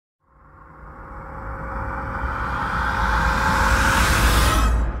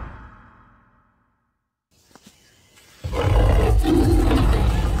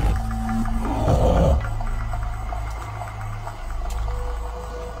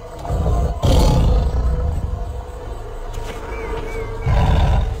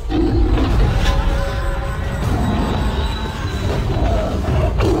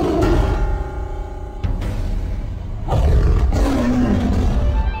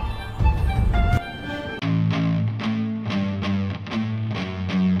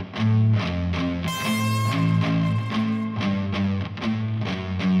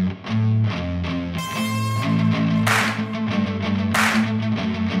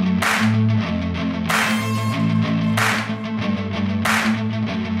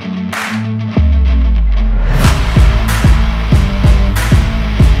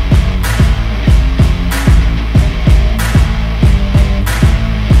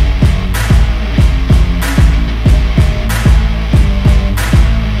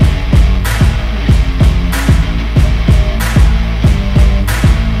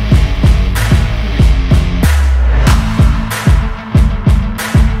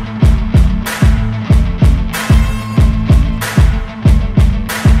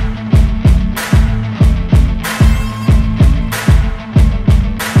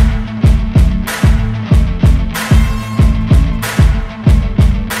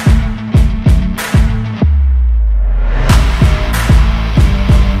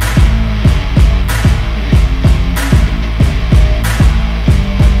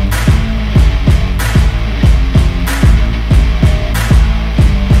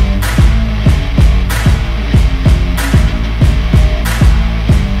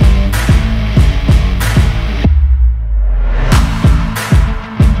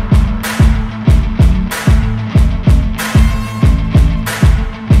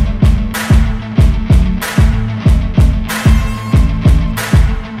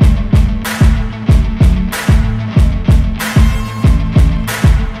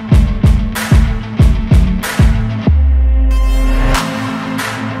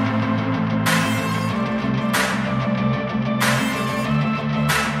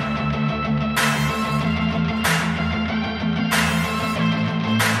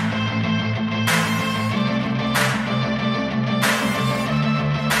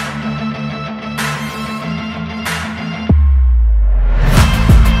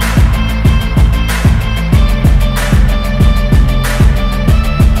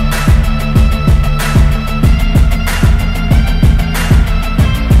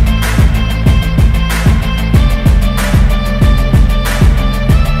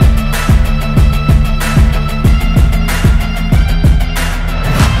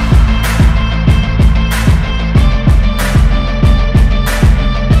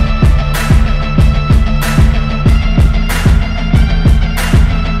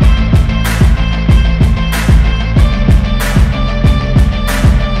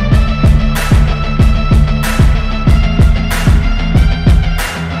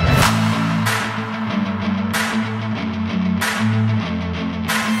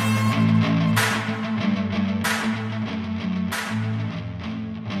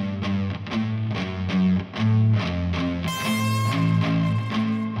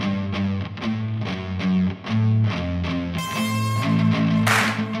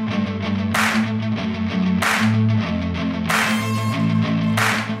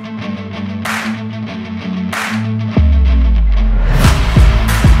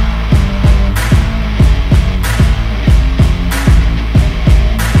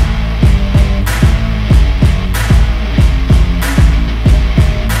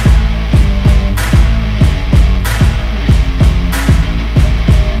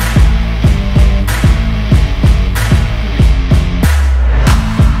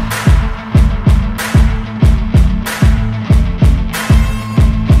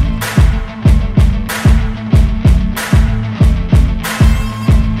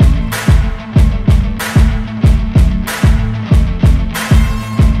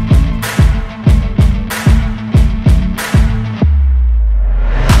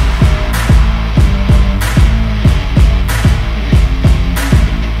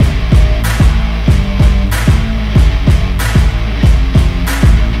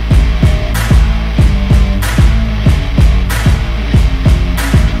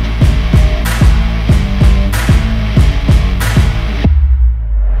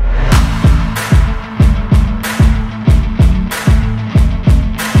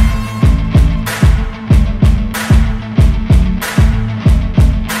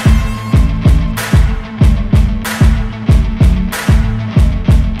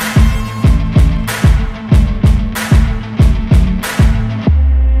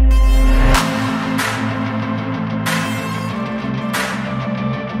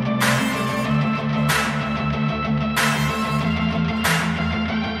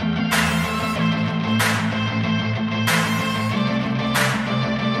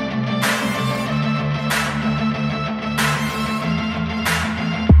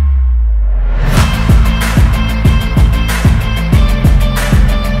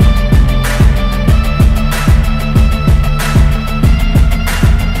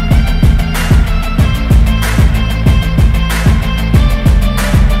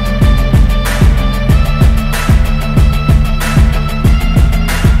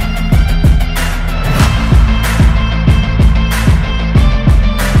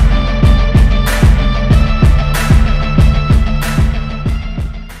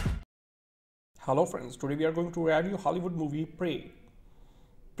Hello friends, today we are going to review Hollywood movie Prey.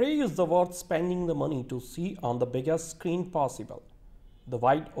 Prey is the worth spending the money to see on the biggest screen possible. The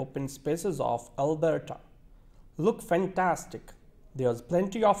wide open spaces of Alberta look fantastic. There's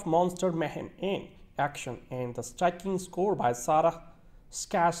plenty of monster mayhem and action, and the striking score by Sarah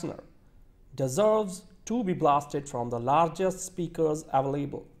Schachner deserves to be blasted from the largest speakers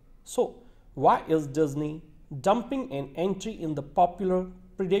available. So, why is Disney dumping an entry in the popular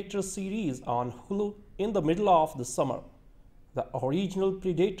Predator series on Hulu in the middle of the summer? The original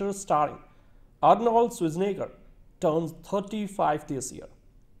Predator starring Arnold Schwarzenegger turns 35 this year.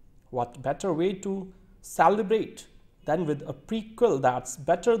 What better way to celebrate than with a prequel that's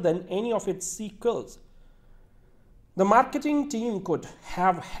better than any of its sequels? The marketing team could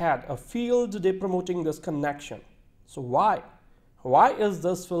have had a field day promoting this connection. So why is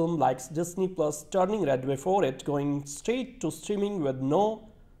this film, like Disney Plus, turning red before it going straight to streaming with no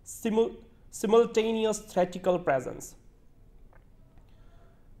simultaneous theatrical presence?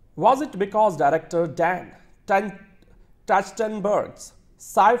 Was it because director Dan Trachtenberg's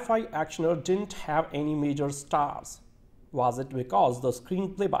sci-fi actioner didn't have any major stars? Was it because the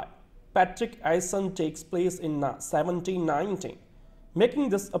screenplay by Patrick Aison takes place in 1719, making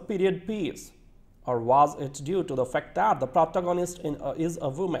this a period piece? Or was it due to the fact that the protagonist is a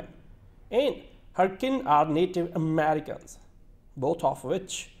woman and her kin are Native Americans, both of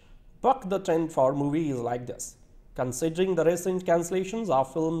which buck the trend for movies like this? Considering the recent cancellations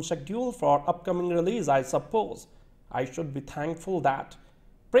of films scheduled for upcoming release, I suppose I should be thankful that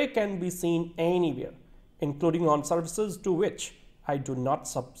Prey can be seen anywhere, including on services to which I do not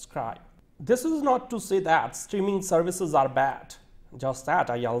subscribe. This is not to say that streaming services are bad, just that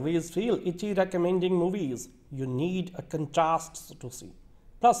I always feel itchy recommending movies you need a contrast to see.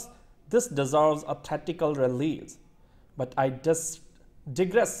 Plus, this deserves a theatrical release. But I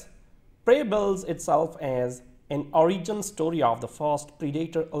digress. Prey bills itself as an origin story of the first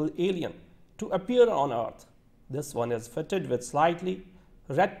Predator alien to appear on Earth. This one is fitted with slightly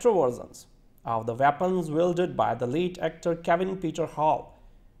retro versions of the weapons wielded by the late actor Kevin Peter Hall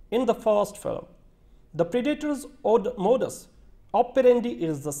in the first film. The Predator's modus operandi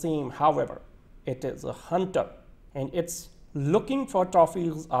is the same, however. It is a hunter and it's looking for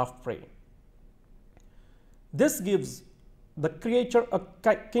trophies of prey. This gives the creature a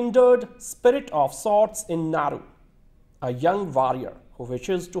kindred spirit of sorts in Naru, a young warrior who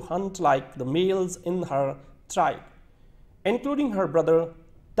wishes to hunt like the males in her tribe, including her brother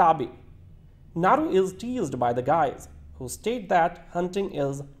Tabi. Naru is teased by the guys who state that hunting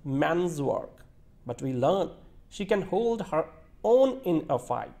is man's work, but we learn she can hold her own in a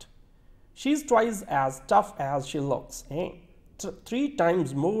fight. She's twice as tough as she looks and 3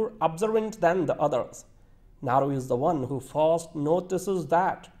 times more observant than the others. Naru is the one who first notices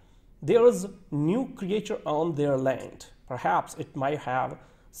that there is new creature on their land. Perhaps it might have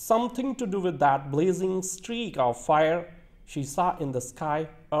something to do with that blazing streak of fire she saw in the sky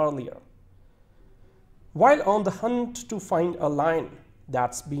earlier. While on the hunt to find a lion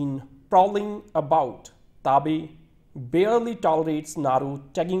that's been prowling about, Tabi barely tolerates Naru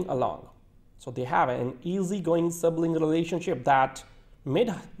tagging along. So they have an easygoing sibling relationship that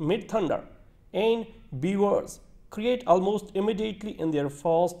Midthunder and Beavers create almost immediately in their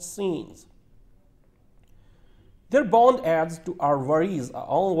first scenes. Their bond adds to our worries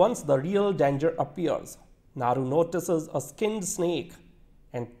once the real danger appears. Naru notices a skinned snake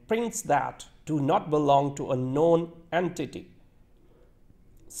and prints that do not belong to a known entity.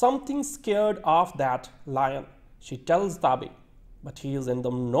 Something scared of that lion, she tells Tabi, but he is in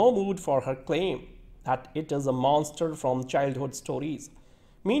no mood for her claim that it is a monster from childhood stories.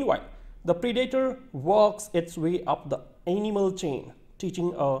 Meanwhile, the Predator works its way up the animal chain,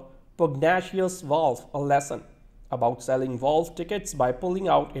 teaching a pugnacious wolf a lesson about selling wolf tickets by pulling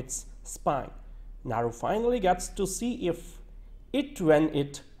out its spine. Naru finally gets to see it when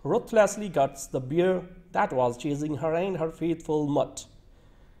it ruthlessly guts the bear that was chasing her and her faithful mutt.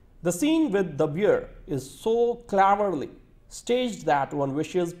 The scene with the bear is so cleverly staged that one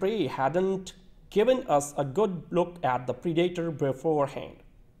wishes Prey hadn't given us a good look at the Predator beforehand,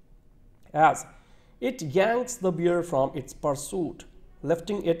 as it yanks the bear from its pursuit,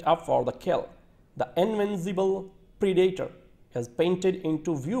 lifting it up for the kill. The invincible Predator is painted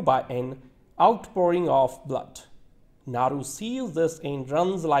into view by an outpouring of blood. Naru sees this and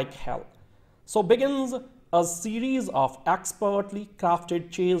runs like hell. So begins a series of expertly crafted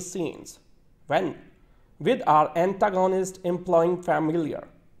chase scenes, with our antagonist employing familiar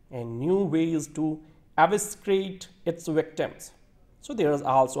and new ways to eviscerate its victims. So there is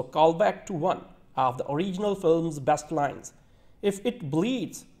also a callback to one of the original film's best lines: "If it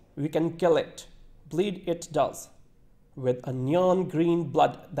bleeds, we can kill it." bleed it does, with a neon green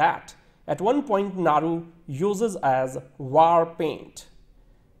blood that at one point Naru uses as war paint.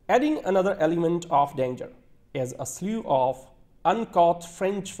 Adding another element of danger is a slew of uncaught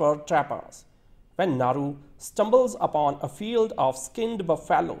French fur trappers. When Naru stumbles upon a field of skinned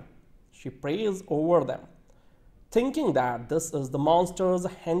buffalo, she prays over them, thinking that this is the monster's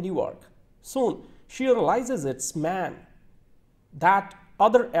handiwork. Soon, she realizes it's man, that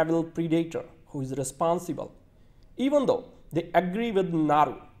other evil predator who is responsible. Even though they agree with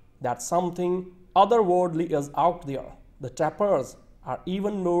Naru that something otherworldly is out there, the trappers are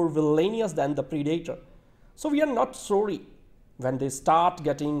even more villainous than the predator. So we are not sorry when they start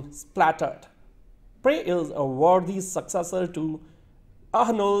getting splattered. Prey is a worthy successor to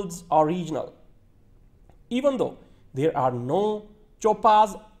Arnold's original. Even though there are no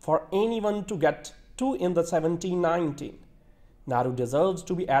choppas for anyone to get to in the 1719, Naru deserves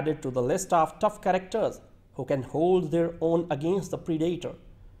to be added to the list of tough characters who can hold their own against the predator.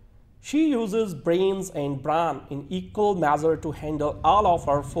 She uses brains and brawn in equal measure to handle all of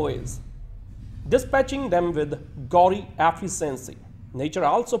her foes, dispatching them with gory efficiency. Nature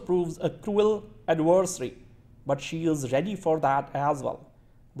also proves a cruel adversary, but she is ready for that as well.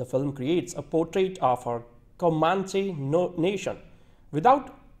 The film creates a portrait of her Comanche nation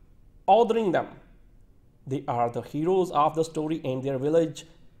without ordering them. They are the heroes of the story, and their village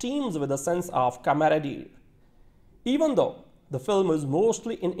teems with a sense of camaraderie. Even though the film is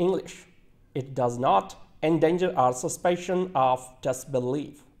mostly in English, it does not endanger our suspicion of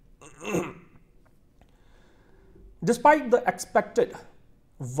disbelief. Despite the expected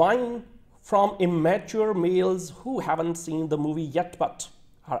whine from immature males who haven't seen the movie yet but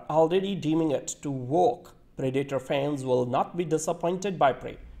are already deeming it too woke, Predator fans will not be disappointed by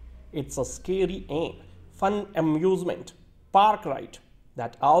Prey. It's a scary and fun amusement park ride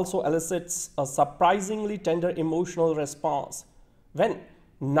that also elicits a surprisingly tender emotional response. When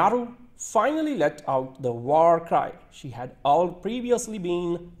Naru finally let out the war cry she had all previously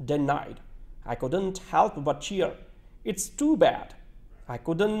been denied, I couldn't help but cheer. It's too bad I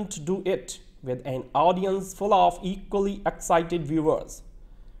couldn't do it with an audience full of equally excited viewers.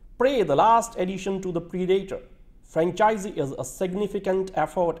 Prey, the last addition to the Predator franchise, is a significant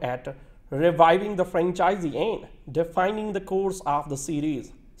effort at reviving the franchise and defining the course of the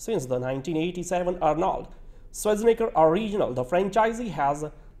series. Since the 1987 Arnold Schwarzenegger original, the franchise has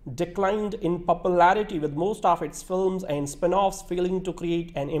declined in popularity, with most of its films and spin-offs failing to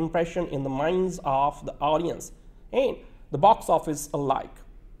create an impression in the minds of the audience and the box office alike.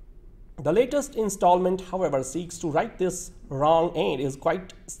 The latest installment, however, seeks to right this wrong and is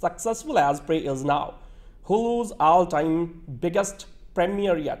quite successful, as Prey is now Hulu's all-time biggest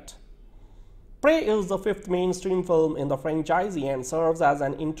premiere yet. Prey is the fifth mainstream film in the franchise and serves as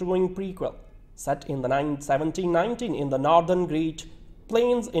an intriguing prequel set in the 1719 in the northern Great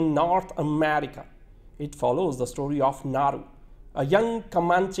Plains in North America. It follows the story of Naru, a young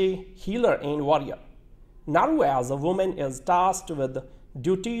Comanche healer and warrior. Naru, as a woman, is tasked with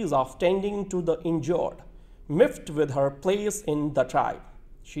duties of tending to the injured, miffed with her place in the tribe.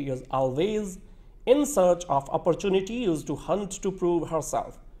 She is always in search of opportunities to hunt to prove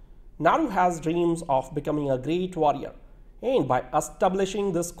herself. Naru has dreams of becoming a great warrior, and by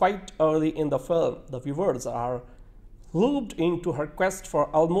establishing this quite early in the film, the viewers are looped into her quest for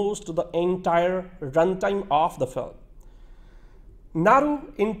almost the entire runtime of the film. Naru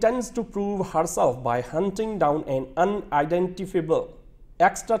intends to prove herself by hunting down an unidentifiable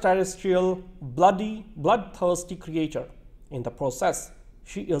extraterrestrial, bloodthirsty creature. In the process,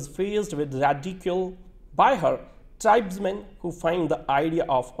 she is faced with ridicule by her tribesmen who find the idea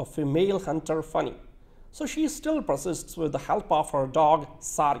of a female hunter funny. So she still persists with the help of her dog,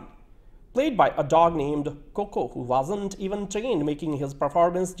 Sari, played by a dog named Coco, who wasn't even trained, making his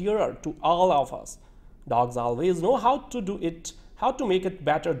performance dearer to all of us. Dogs always know how to do it, how to make it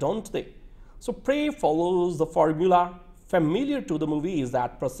better, don't they? So Prey follows the formula familiar to the movies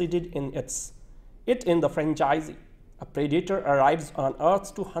that preceded it in the franchise. A predator arrives on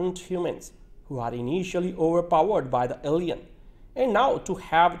Earth to hunt humans who are initially overpowered by the alien, and now to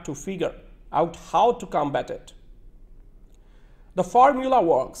have to figure out how to combat it. The formula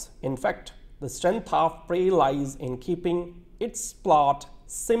works. In fact, the strength of Prey lies in keeping its plot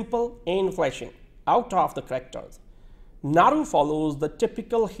simple and fleshing out of the characters. Naru follows the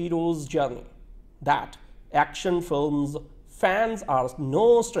typical hero's journey that action films fans are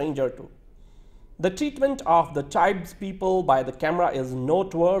no stranger to. The treatment of the tribespeople by the camera is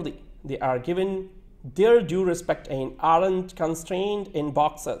noteworthy. They are given their due respect and aren't constrained in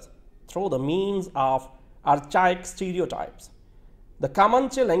boxes through the means of archaic stereotypes. The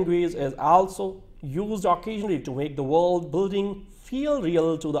Comanche language is also used occasionally to make the world building feel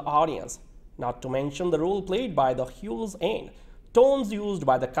real to the audience, not to mention the role played by the hues and tones used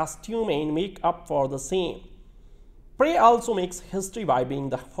by the costume and makeup for the same. Prey also makes history by being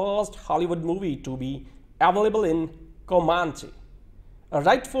the first Hollywood movie to be available in Comanche, a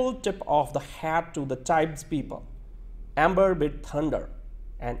rightful tip of the hat to the tribe's people. Amber Midthunder,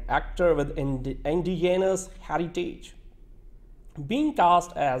 an actor with indigenous heritage, being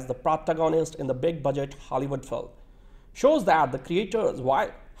cast as the protagonist in the big-budget Hollywood film, shows that the creators,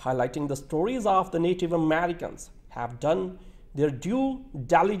 while highlighting the stories of the Native Americans, have done their due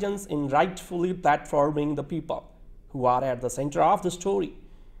diligence in rightfully platforming the people who are at the center of the story.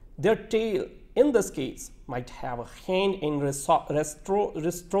 Their tale, in this case, might have a hand in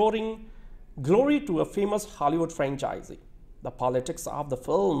restoring glory to a famous Hollywood franchise. The politics of the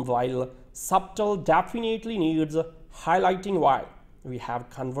film, while subtle, definitely needs highlighting while we have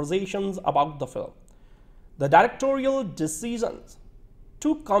conversations about the film. The directorial decisions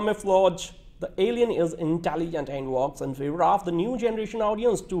to camouflage the alien is intelligent and works in favor of the new generation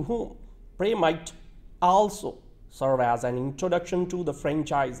audience to whom Prey might also serve as an introduction to the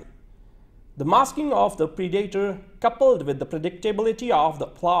franchise. The masking of the predator, coupled with the predictability of the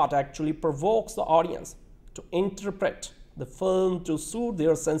plot, actually provokes the audience to interpret the film to suit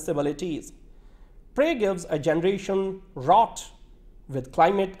their sensibilities. Prey gives a generation wrought with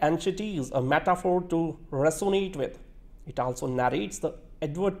climate anxieties a metaphor to resonate with. It also narrates the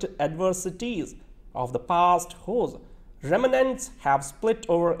adversities of the past whose remnants have split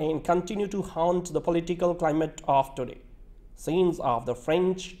over and continue to haunt the political climate of today. Scenes of the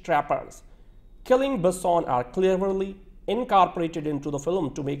French trappers killing bison are cleverly incorporated into the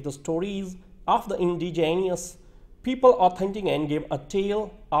film to make the stories of the indigenous people authentic and give a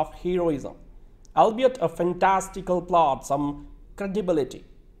tale of heroism, albeit a fantastical plot, some credibility.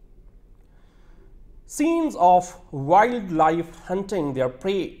 Scenes of wildlife hunting their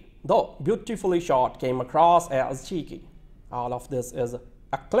prey, though beautifully shot, came across as cheeky. All of this is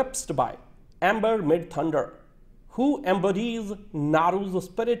eclipsed by Amber Midthunder, who embodies Naru's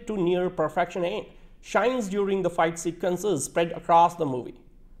spirit to near perfection and shines during the fight sequences spread across the movie.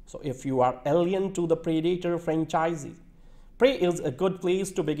 So if you are alien to the Predator franchise, Prey is a good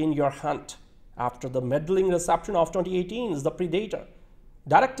place to begin your hunt. After the meddling reception of 2018's The Predator,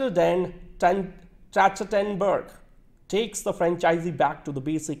 director Dan Trachtenberg takes the franchise back to the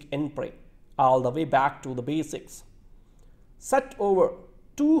basic in Prey, all the way back to the basics. Set over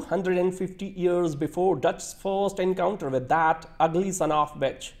 250 years before Dutch's first encounter with that ugly son of a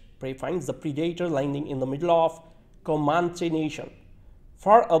bitch, Prey finds the Predator landing in the middle of Comanche Nation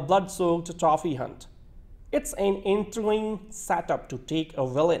for a blood-soaked trophy hunt. It's an intriguing setup to take a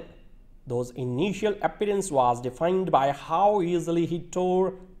villain whose initial appearance was defined by how easily he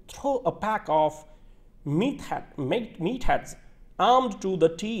tore through a pack of meatheads armed to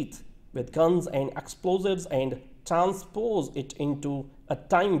the teeth with guns and explosives and transpose it into a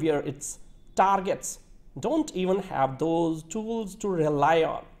time where its targets don't even have those tools to rely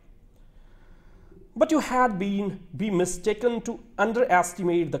on. But you had be mistaken to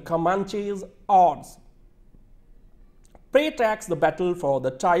underestimate the Comanche's odds. Prey tracks the battle for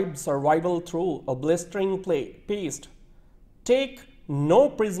the tribe's survival through a blistering pace. Take no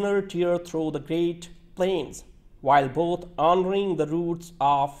prisoner tear through the Great Plains, while both honoring the roots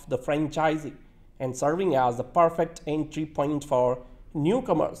of the franchise and serving as the perfect entry point for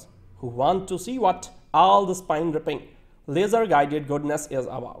newcomers who want to see what all the spine-ripping, laser-guided goodness is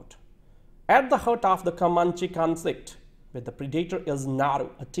about. At the heart of the Comanche conflict with the Predator is Naru,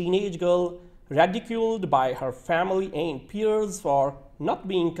 a teenage girl ridiculed by her family and peers for not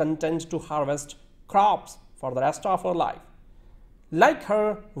being content to harvest crops for the rest of her life. Like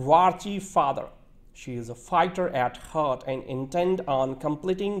her war chief father, she is a fighter at heart and intent on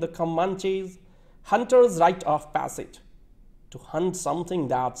completing the Comanche's hunter's rite of passage to hunt something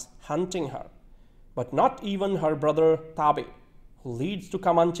that's hunting her. But not even her brother Tabe, who leads to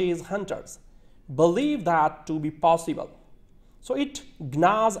Comanche's hunters, believe that to be possible. So it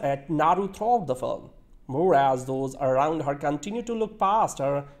gnaws at Naru throughout the film, more as those around her continue to look past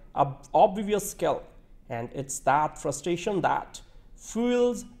her obvious skill, and it's that frustration that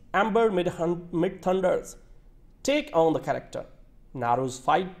fuels Amber Midthunder's take on the character. Naru's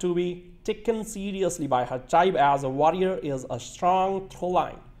fight to be taken seriously by her tribe as a warrior is a strong through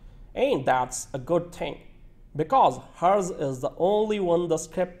line, and that's a good thing, because hers is the only one the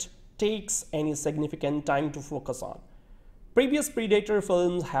script takes any significant time to focus on. Previous Predator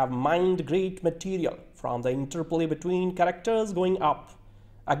films have mined great material from the interplay between characters going up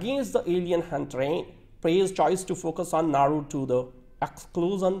against the alien hunter, and Prey's choice to focus on Naru to the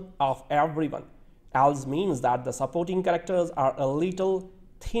exclusion of everyone else means that the supporting characters are a little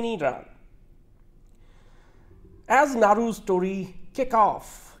thinly run. As Naru's story kicks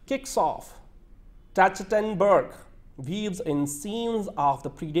off, Trachtenberg weaves in scenes of the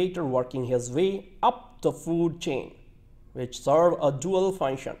predator working his way up the food chain, which serve a dual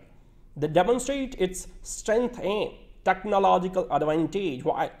function. They demonstrate its strength and technological advantage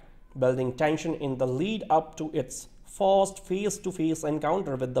while building tension in the lead up to its first face-to-face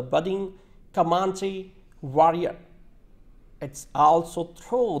encounter with the budding Comanche warrior. It's also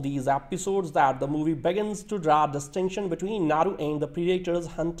through these episodes that the movie begins to draw distinction between Naru and the Predator's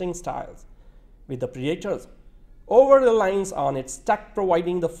hunting styles, with the Predator's over-reliance on its tech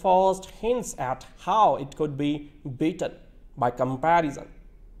providing the first hints at how it could be beaten. By comparison,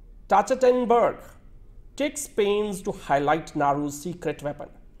 Trachtenberg takes pains to highlight Naru's secret weapon,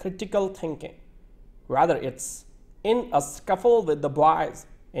 critical thinking, whether it's in a scuffle with the boys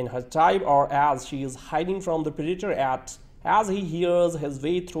in her tribe or as she is hiding from the Predator as he hears his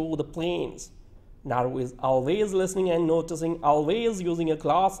way through the plains. Naru is always listening and noticing, always using a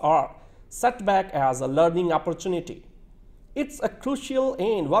class or setback as a learning opportunity. It's a crucial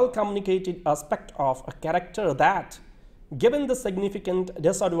and well-communicated aspect of a character that, given the significant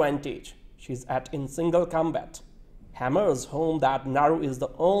disadvantage she's at in single combat, hammers home that Naru is the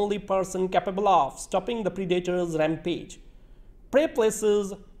only person capable of stopping the Predator's rampage. Prey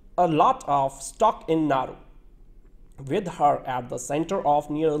places a lot of stock in Naru, with her at the center of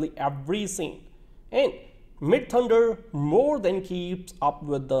nearly every scene, and Midthunder more than keeps up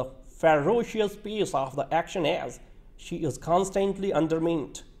with the ferocious pace of the action as she is constantly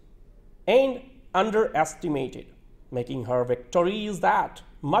undermined and underestimated, making her victories that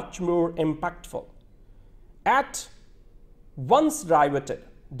much more impactful. At once riveted,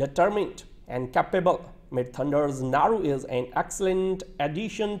 determined, and capable, Midthunder's Naru is an excellent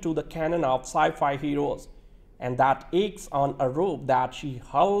addition to the canon of sci-fi heroes, and that aches on a rope that she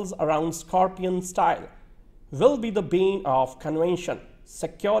hurls around Scorpion style will be the bane of convention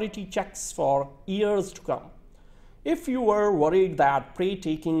security checks for years to come. If you were worried that Prey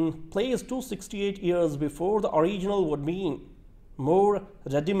taking place 268 years before the original would mean more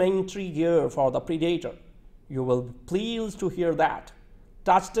rudimentary gear for the Predator, you will be pleased to hear that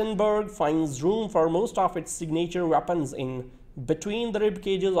Trachtenberg finds room for most of its signature weapons in between the rib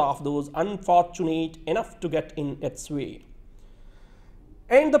cages of those unfortunate enough to get in its way.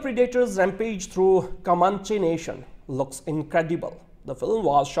 And the Predator's rampage through Comanche Nation looks incredible. The film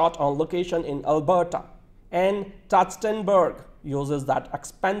was shot on location in Alberta, and Trachtenberg uses that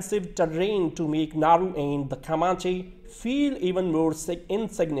expansive terrain to make Naru and the Comanche feel even more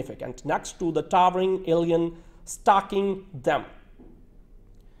insignificant next to the towering alien stalking them.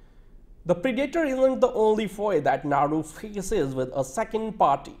 The Predator isn't the only foe that Naru faces, with a second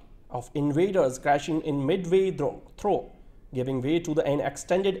party of invaders crashing in midway through, giving way to an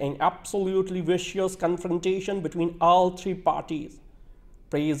extended and absolutely vicious confrontation between all three parties.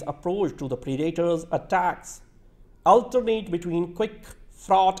 Prey's approach to the Predator's attacks alternate between quick,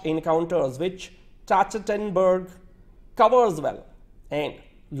 fraught encounters, which Trachtenberg covers well, and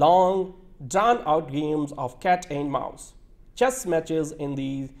long, drawn-out games of cat and mouse, chess matches in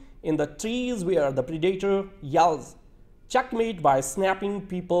the trees where the Predator yells checkmate by snapping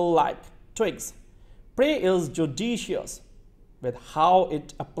people like twigs. Prey is judicious with how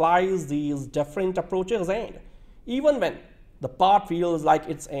it applies these different approaches, and even when the part feels like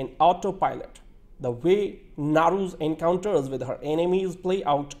it's an autopilot, the way Naru's encounters with her enemies play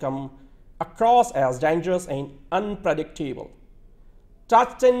out come across as dangerous and unpredictable.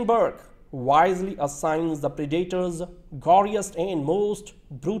 Trachtenberg wisely assigns the Predator's goriest and most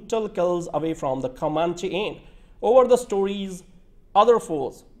brutal kills away from the Comanche and over the story's other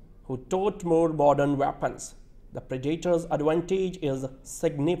foes who tote more modern weapons. The Predator's advantage is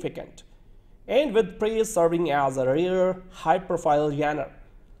significant, and with Prey serving as a rare, high-profile genre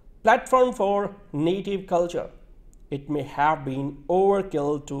platform for native culture, it may have been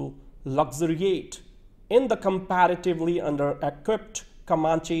overkill to luxuriate in the comparatively under-equipped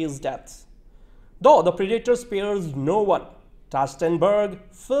Comanche's deaths. Though the Predator spares no one, Trachtenberg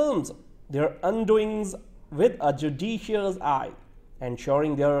films their undoings with a judicious eye,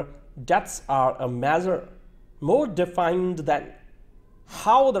 ensuring their deaths are a measure more defined than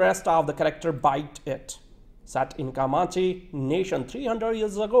how the rest of the character bite it. Set in Comanche Nation 300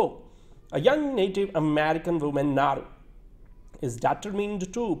 years ago, a young Native American woman, Naru, is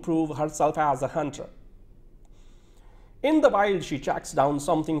determined to prove herself as a hunter. In the wild, she tracks down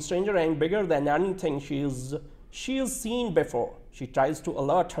something stranger and bigger than anything she's seen before. She tries to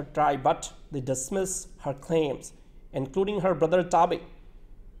alert her tribe, but they dismiss her claims, including her brother Tabe,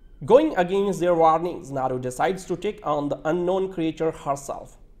 Going against their warnings, Naru decides to take on the unknown creature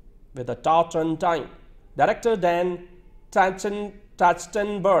herself. With a taut on time, director Dan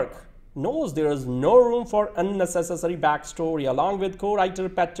Trachtenberg knows there is no room for unnecessary backstory along with co-writer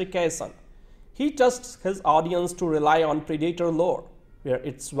Patrick Aison. He trusts his audience to rely on Predator lore, where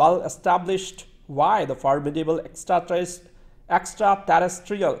it's well established why the formidable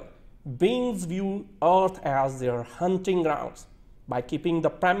extraterrestrial beings view Earth as their hunting grounds. By keeping the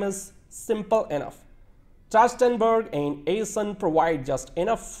premise simple enough, Trachtenberg and Aison provide just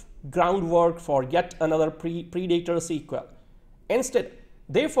enough groundwork for yet another Predator sequel. Instead,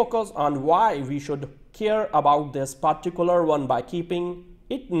 they focus on why we should care about this particular one by keeping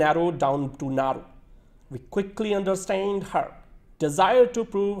it narrowed down to Naru. We quickly understand her desire to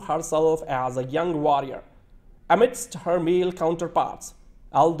prove herself as a young warrior amidst her male counterparts,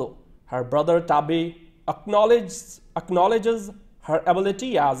 although her brother Tabe acknowledges her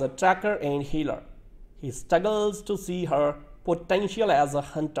ability as a tracker and healer. He struggles to see her potential as a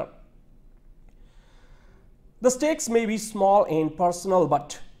hunter. The stakes may be small and personal,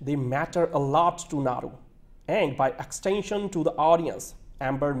 but they matter a lot to Naru, and by extension to the audience.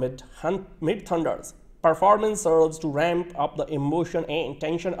 Amber Midthunder's performance serves to ramp up the emotion and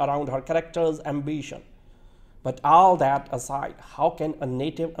tension around her character's ambition. But all that aside, how can a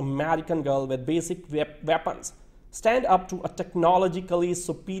Native American girl with basic weapons stand up to a technologically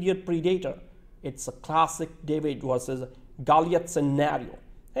superior predator? It's a classic David versus Goliath scenario.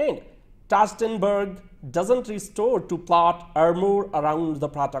 And Trachtenberg doesn't resort to plot armor around the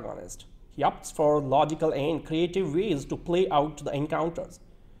protagonist. He opts for logical and creative ways to play out the encounters.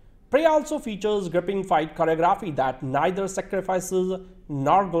 Prey also features gripping fight choreography that neither sacrifices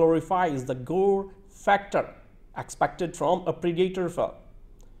nor glorifies the gore factor expected from a Predator film.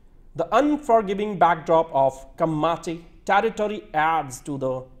 The unforgiving backdrop of Comanche territory adds to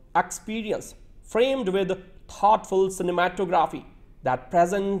the experience, framed with thoughtful cinematography that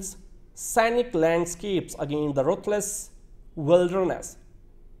presents scenic landscapes against the ruthless wilderness,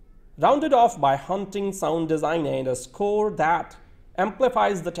 rounded off by haunting sound design and a score that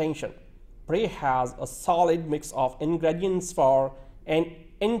amplifies the tension. Prey has a solid mix of ingredients for an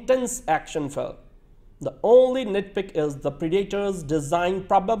intense action film. The only nitpick is the Predator's design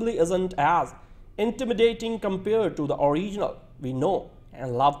probably isn't as intimidating compared to the original we know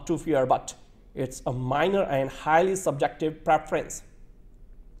and love to fear, but it's a minor and highly subjective preference.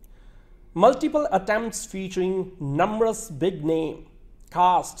 Multiple attempts featuring numerous big-name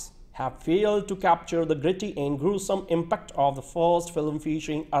casts have failed to capture the gritty and gruesome impact of the first film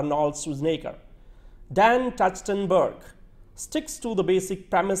featuring Arnold Schwarzenegger. Dan Trachtenberg sticks to the basic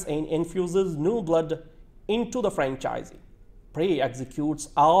premise and infuses new blood into the franchise. Prey executes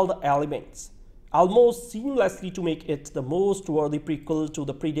all the elements almost seamlessly to make it the most worthy prequel to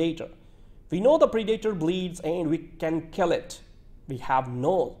the Predator. We know the Predator bleeds and we can kill it. We have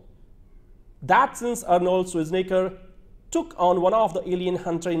known that since Arnold Schwarzenegger took on one of the alien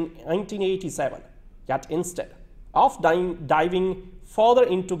hunter in 1987. Yet instead of diving further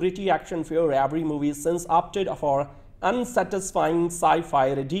into gritty action fare, every movie since opted for unsatisfying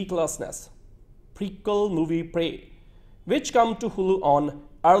sci-fi ridiculousness. Prequel movie Prey, which come to Hulu on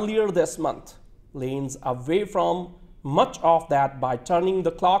earlier this month, leans away from much of that by turning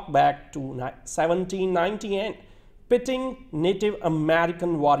the clock back to 1790 and pitting Native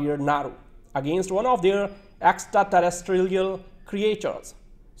American warrior Naru against one of their extraterrestrial creatures.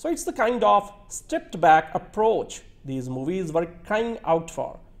 So it's the kind of stripped back approach these movies were crying out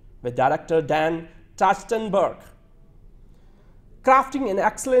for, with director Dan Trachtenberg crafting an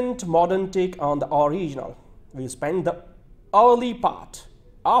excellent modern take on the original. We spend the early part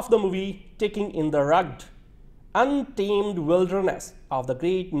of the movie taking in the rugged, untamed wilderness of the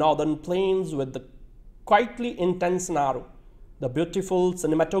great northern plains with the quietly intense Naru. The beautiful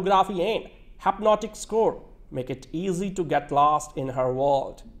cinematography and hypnotic score make it easy to get lost in her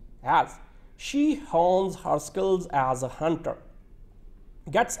world as she hones her skills as a hunter,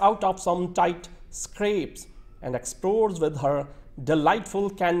 gets out of some tight scrapes, and explores with her delightful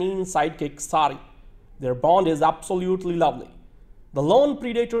canine sidekick Sari. Their bond is absolutely lovely. The lone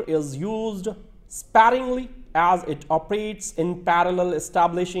predator is used sparingly as it operates in parallel,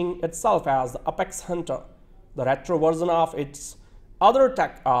 establishing itself as the apex hunter. The retro version of its other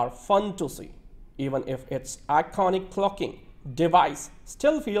tech are fun to see, even if its iconic cloaking device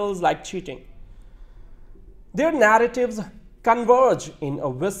still feels like cheating. Their narratives converge in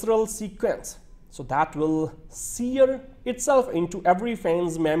a visceral sequence, so that will sear itself into every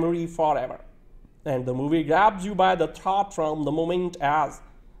fan's memory forever. And the movie grabs you by the throat from the moment as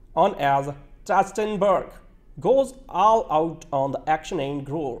Trachtenberg goes all out on the action and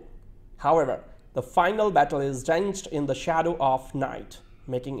gore. However, the final battle is drenched in the shadow of night,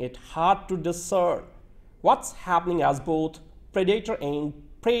 making it hard to discern what's happening as both predator and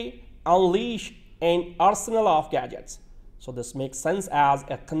prey unleash an arsenal of gadgets. So this makes sense as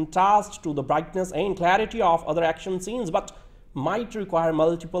a contrast to the brightness and clarity of other action scenes, but might require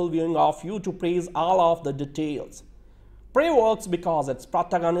multiple viewing of you to praise all of the details. Prey works because its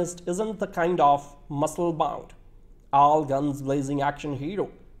protagonist isn't the kind of muscle-bound, all guns blazing action hero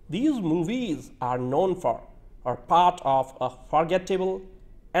these movies are known for, or part of a forgettable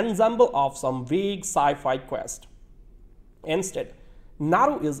ensemble of some vague sci-fi quest. Instead,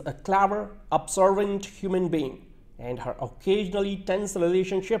 Naru is a clever, observant human being, and her occasionally tense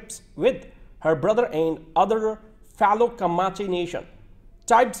relationships with her brother and other fellow Comanche Nation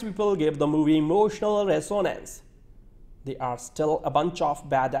types people give the movie emotional resonance. They are still a bunch of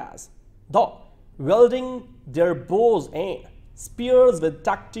badass, though wielding their bows and spears with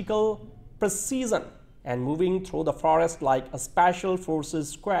tactical precision and moving through the forest like a special forces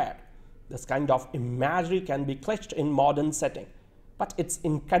squad. This kind of imagery can be clutched in modern setting, but it's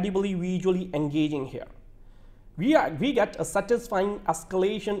incredibly visually engaging here. We get a satisfying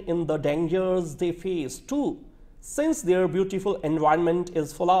escalation in the dangers they face too, since their beautiful environment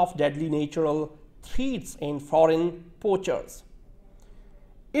is full of deadly natural threats and foreign poachers.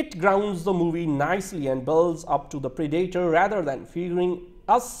 It grounds the movie nicely and builds up to the predator rather than figuring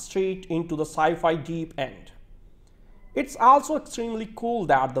us straight into the sci-fi deep end. It's also extremely cool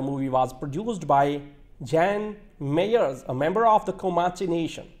that the movie was produced by Jan Meyers, a member of the Comanche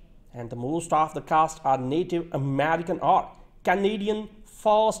Nation, and the most of the cast are Native American or Canadian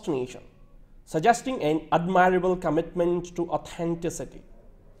First Nation, suggesting an admirable commitment to authenticity.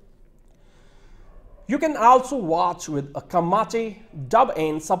 You can also watch with a Comanche dub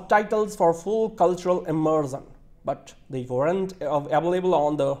and subtitles for full cultural immersion, but they weren't available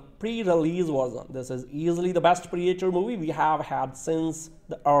on the pre-release version. This is easily the best Predator movie we have had since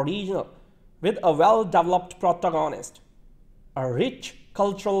the original, with a well-developed protagonist, a rich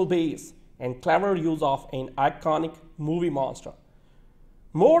cultural base, and clever use of an iconic movie monster.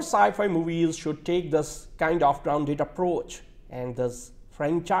 More sci-fi movies should take this kind of grounded approach, and this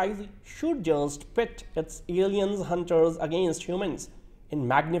franchise should just pit its aliens hunters against humans in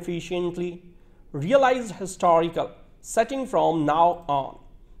magnificently realized historical setting from now on.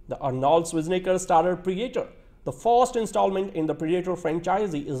 The Arnold Schwarzenegger starred Predator, the first installment in the Predator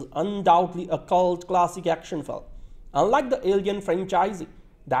franchise, is undoubtedly a cult classic action film. Unlike the Alien franchise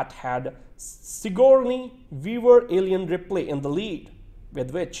that had Sigourney Weaver alien Ripley in the lead,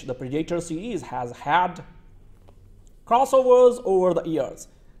 with which the Predator series has had crossovers over the years,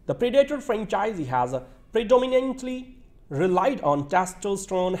 the Predator franchise has predominantly relied on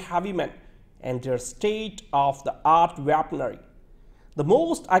testosterone-heavy men and their state-of-the-art weaponry. The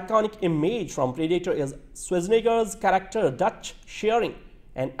most iconic image from Predator is Schwarzenegger's character Dutch sharing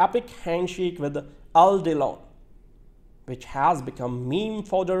an epic handshake with Al Delon, which has become meme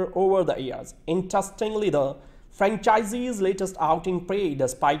fodder over the years. Interestingly, the franchise's latest outing, Prey,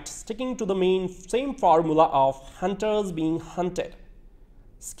 despite sticking to the same formula of hunters being hunted,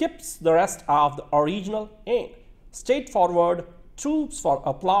 skips the rest of the original and straightforward tropes for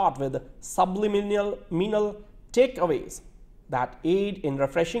a plot with subliminal takeaways that aid in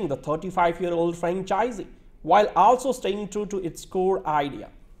refreshing the 35-year-old franchise while also staying true to its core idea.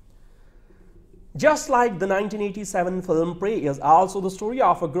 Just like the 1987 film Prey is also the story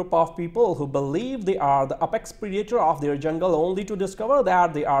of a group of people who believe they are the apex predator of their jungle, only to discover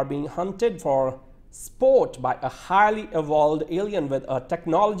that they are being hunted for sport by a highly evolved alien with a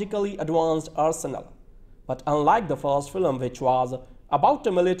technologically advanced arsenal. But unlike the first film, which was about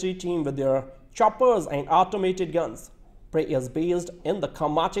a military team with their choppers and automated guns, Prey is based in the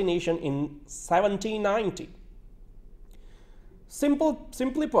Comanche Nation in 1790.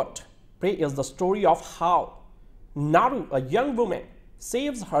 Simply put, Prey is the story of how Naru, a young woman,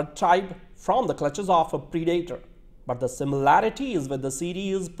 saves her tribe from the clutches of a predator. But the similarities with the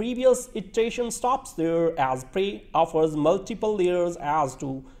series' previous iteration stops there, as Prey offers multiple layers as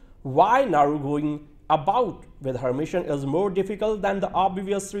to why Naru going about with her mission is more difficult than the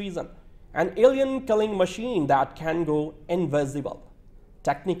obvious reason: an alien killing machine that can go invisible.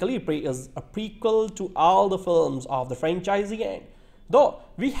 Technically, Prey is a prequel to all the films of the franchise, and though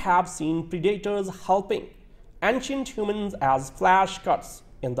we have seen predators helping ancient humans as flash cuts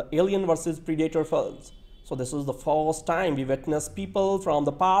in the Alien vs. Predator films, so this is the first time we witness people from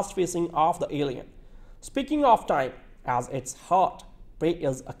the past facing off the alien. Speaking of time as its heart, Prey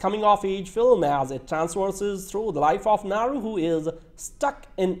is a coming-of-age film as it traverses through the life of Naru, who is stuck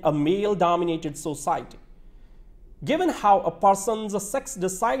in a male-dominated society. Given how a person's sex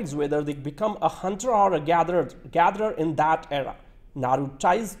decides whether they become a hunter or a gatherer in that era, Naru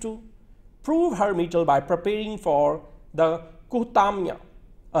tries to prove her mettle by preparing for the Kutamya,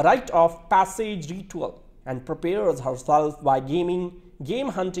 a rite of passage ritual, and prepares herself by game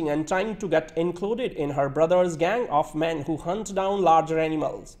hunting and trying to get included in her brother's gang of men who hunt down larger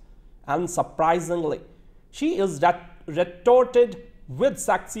animals. Unsurprisingly, she is retorted with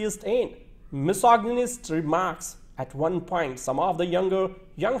sexist and misogynist remarks. At one point, some of the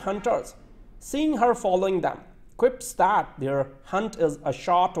young hunters, seeing her following them, quips that their hunt is a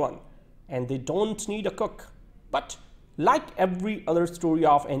short one and they don't need a cook. But like every other story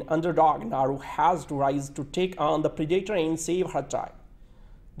of an underdog, Naru has to rise to take on the predator and save her tribe.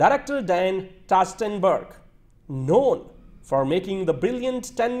 Director Dan Trachtenberg, known for making the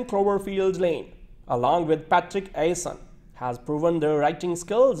brilliant 10 Cloverfield Lane, along with Patrick Aison, has proven their writing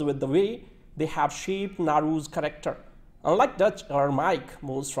skills with the way they have shaped Naru's character. Unlike Dutch or Mike,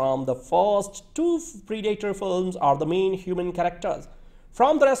 most from the first two Predator films are the main human characters.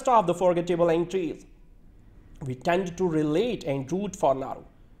 From the rest of the forgettable entries, we tend to relate and root for Naru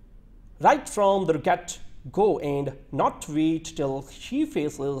right from the get-go and not wait till she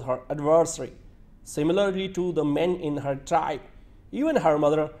faces her adversary. Similarly to the men in her tribe, even her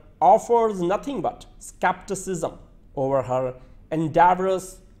mother offers nothing but skepticism over her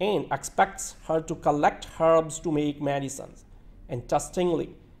endeavors and expects her to collect herbs to make medicines.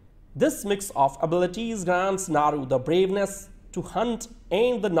 Interestingly, this mix of abilities grants Naru the braveness to hunt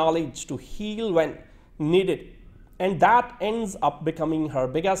and the knowledge to heal when needed, and that ends up becoming her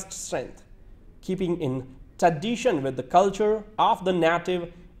biggest strength, keeping in tradition with the culture of the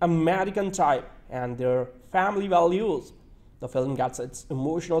Native American tribe and their family values. The film gets its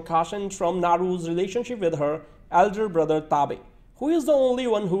emotional caution from Naru's relationship with her elder brother Tabe, who is the only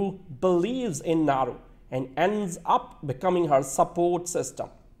one who believes in Naru and ends up becoming her support system.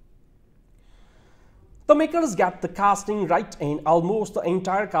 The makers get the casting right and almost the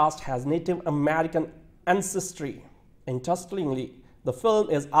entire cast has Native American ancestry. Interestingly, the film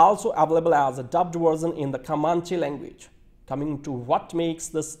is also available as a dubbed version in the Comanche language, coming to what makes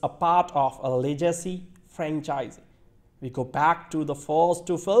this a part of a legacy franchise. We go back to the first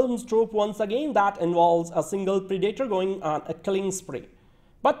two films trope once again that involves a single predator going on a killing spree.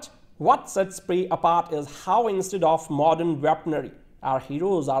 But what sets prey apart is how instead of modern weaponry, our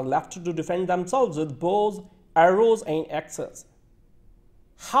heroes are left to defend themselves with bows, arrows and axes.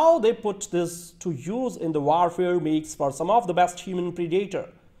 How they put this to use in the warfare makes for some of the best human predator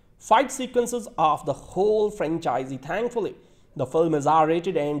fight sequences of the whole franchise. Thankfully, the film is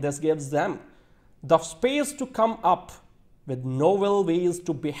R-rated and this gives them the space to come up with novel ways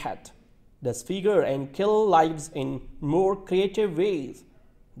to behead, disfigure and kill lives in more creative ways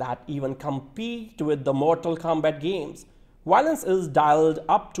that even compete with the Mortal Kombat games. Violence is dialed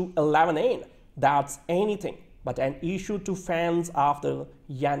up to 11 and that's anything but an issue to fans of the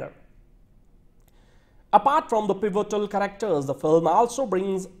genre. Apart from the pivotal characters, the film also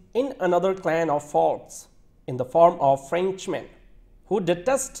brings in another clan of faults in the form of Frenchmen who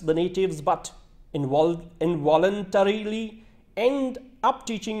detest the natives but involuntarily end up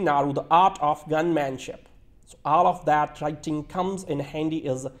teaching Naru the art of gunmanship. So all of that writing comes in handy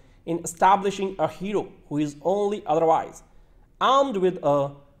is in establishing a hero who is only otherwise armed with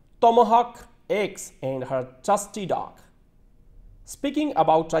a tomahawk, axe and her trusty dog. Speaking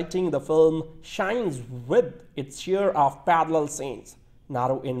about writing, the film shines with its share of parallel scenes.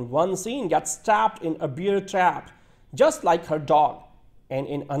 Naru in one scene gets trapped in a bear trap just like her dog, and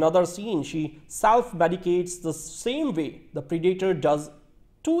in another scene she self-medicates the same way the predator does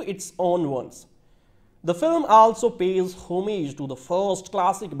to its own ones. The film also pays homage to the first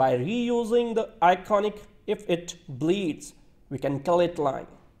classic by reusing the iconic "if it bleeds, we can kill it" line.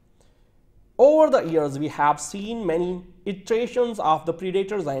 Over the years, we have seen many iterations of the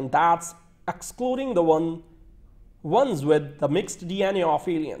predators, and that's excluding the ones with the mixed DNA of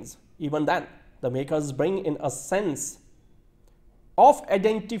aliens. Even then, the makers bring in a sense of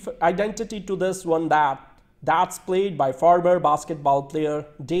identity to this one that's played by former basketball player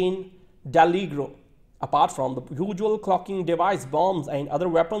Dane DiLiegro. Apart from the usual clocking device, bombs and other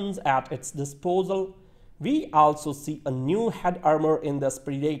weapons at its disposal, we also see a new head armor in this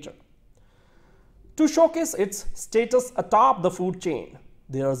predator. To showcase its status atop the food chain,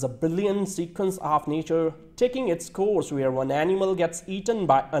 there is a brilliant sequence of nature taking its course where one animal gets eaten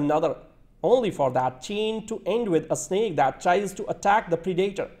by another, only for that chain to end with a snake that tries to attack the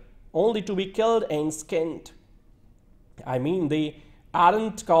predator, only to be killed and skinned. I mean, they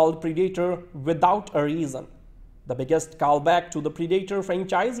aren't called Predator without a reason. The biggest callback to the Predator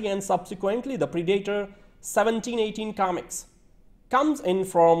franchise and subsequently the Predator 1718 comics comes in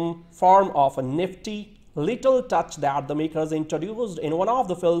from form of a nifty little touch that the makers introduced in one of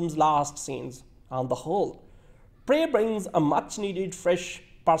the film's last scenes. On the whole, Prey brings a much-needed fresh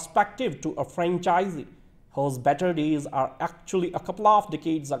perspective to a franchise whose better days are actually a couple of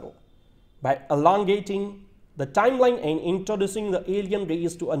decades ago. By elongating the timeline and introducing the alien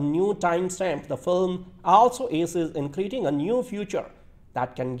race to a new timestamp, the film also aces in creating a new future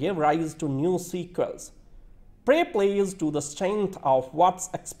that can give rise to new sequels. Prey plays to the strength of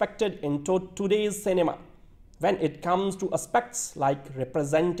what's expected in today's cinema when it comes to aspects like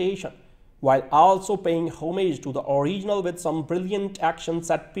representation, while also paying homage to the original with some brilliant action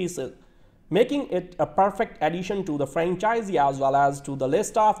set pieces, making it a perfect addition to the franchise as well as to the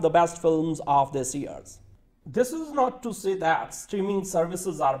list of the best films of this year. This is not to say that streaming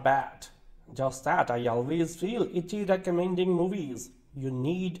services are bad, just that I always feel itchy recommending movies you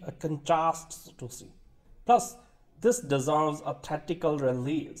need a contrast to see. Plus, this deserves a theatrical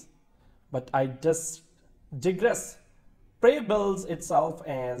release. But I digress. Prey bills itself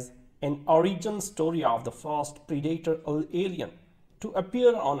as an origin story of the first predator alien to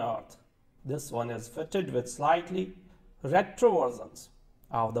appear on Earth. This one is fitted with slightly retro versions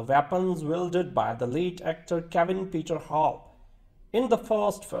of the weapons wielded by the late actor Kevin Peter Hall in the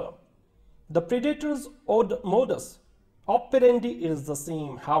first film. The predator's modus operandi is the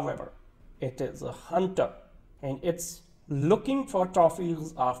same, however. It is a hunter and it's looking for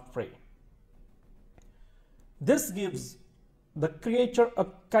trophies of prey. This gives the creature a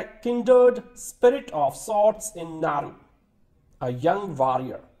kindred spirit of sorts in Naru, a young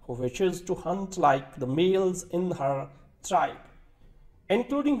warrior who wishes to hunt like the males in her tribe,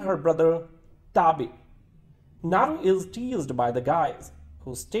 including her brother Tabi. Naru is teased by the guys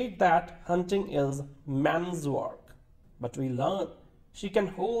who state that hunting is man's work, but we learn she can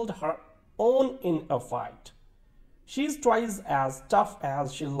hold her own in a fight. She's twice as tough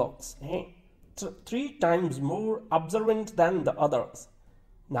as she looks, and 3 times more observant than the others.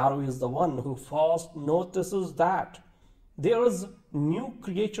 Naru is the one who first notices that there is new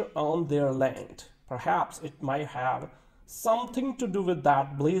creature on their land. Perhaps it might have something to do with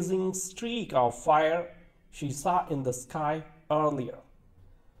that blazing streak of fire she saw in the sky earlier.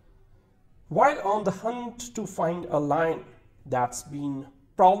 While on the hunt to find a lion that's been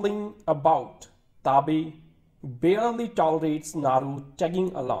prowling about, Tabi barely tolerates Naru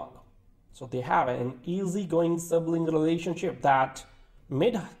tagging along. So they have an easygoing sibling relationship that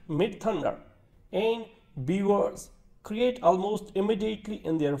Midthunder and Beavers create almost immediately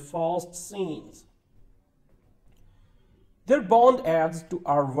in their first scenes. Their bond adds to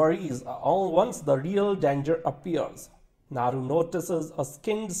our worries once the real danger appears. Naru notices a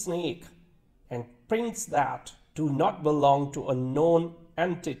skinned snake and prints that do not belong to a known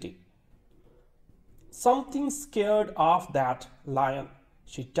entity. Something scared of that lion,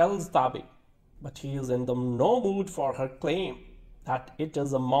 she tells Tabi, but he is in no mood for her claim that it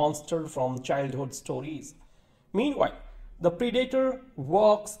is a monster from childhood stories. Meanwhile, the predator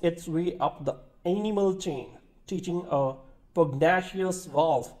works its way up the animal chain, teaching a pugnacious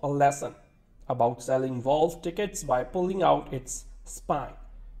wolf a lesson about selling wolf tickets by pulling out its spine.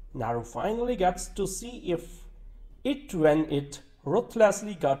 Naru finally gets to see it when it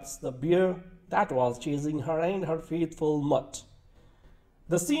ruthlessly guts the bear that was chasing her and her faithful mutt.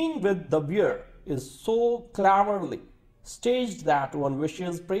 The scene with the bear is so cleverly staged that one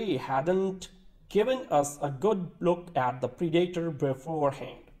wishes Prey hadn't given us a good look at the predator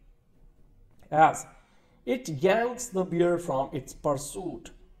beforehand, as it yanks the bear from its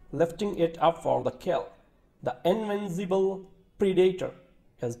pursuit, lifting it up for the kill. The invincible predator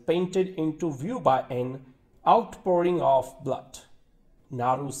is painted into view by an outpouring of blood.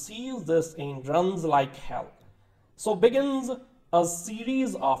 Naru sees this and runs like hell. So begins a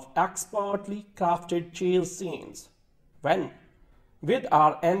series of expertly crafted chase scenes, with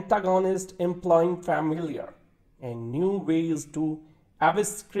our antagonist employing familiar and new ways to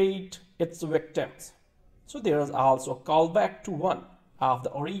eviscerate its victims. So there is also a callback to one of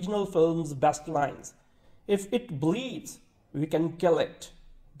the original film's best lines: "If it bleeds, we can kill it."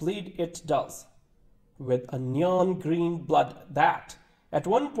 Bleed it does, with a neon green blood that at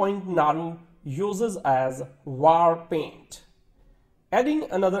one point Naru uses as war paint. Adding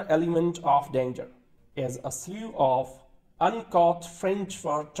another element of danger is a slew of uncaught French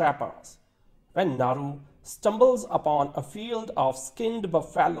fur trappers. When Naru stumbles upon a field of skinned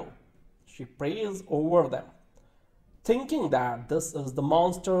buffalo, she prays over them, thinking that this is the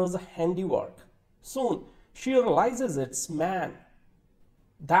monster's handiwork. Soon she realizes it's man,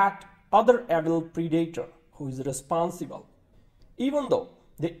 that other evil predator who is responsible. Even though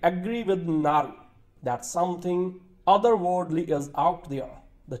they agree with Naru that something otherworldly is out there.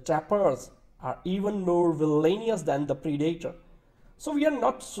 The trappers are even more villainous than the predator. So we are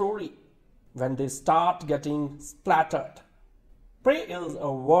not sorry when they start getting splattered. Prey is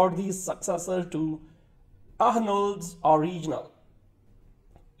a worthy successor to Arnold's original.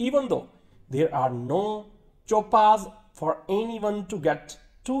 Even though there are no choppas for anyone to get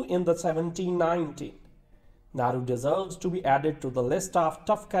to in the 1719, Naru deserves to be added to the list of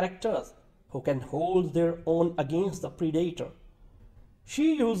tough characters who can hold their own against the predator.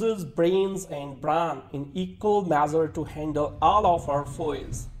 She uses brains and brawn in equal measure to handle all of her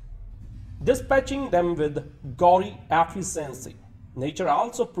foes, dispatching them with gory efficiency. Nature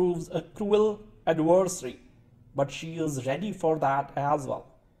also proves a cruel adversary, but she is ready for that as well.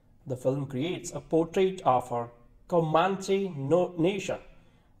 The film creates a portrait of a Comanche nation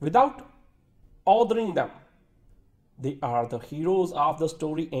without ordering them. They are the heroes of the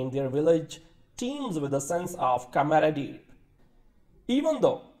story, and their village teems with a sense of camaraderie. Even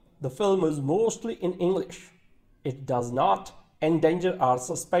though the film is mostly in English, it does not endanger our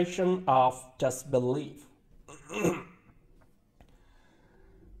suspicion of disbelief.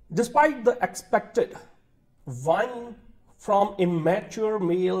 Despite the expected whine from immature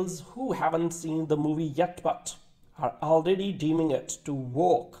males who haven't seen the movie yet but are already deeming it too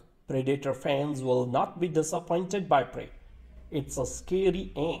woke, Predator fans will not be disappointed by Prey. It's a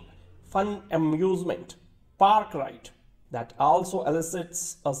scary and fun amusement park ride that also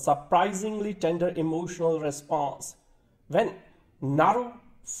elicits a surprisingly tender emotional response. When Naru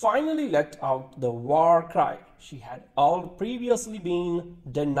finally let out the war cry she had all previously been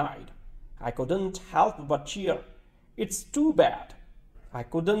denied, I couldn't help but cheer. It's too bad I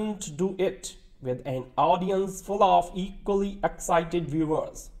couldn't do it with an audience full of equally excited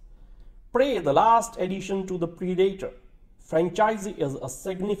viewers. Prey, the last addition to the Predator franchise, is a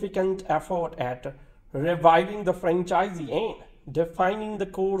significant effort at reviving the franchise and defining the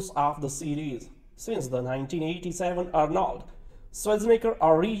course of the series. Since the 1987 Arnold Schwarzenegger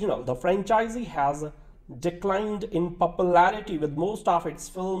original, the franchise has declined in popularity, with most of its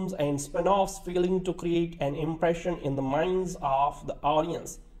films and spin-offs failing to create an impression in the minds of the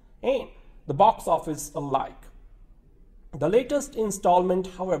audience and the box office alike. The latest installment,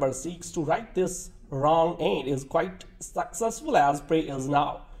 however, seeks to right this wrong and is quite successful, as Prey is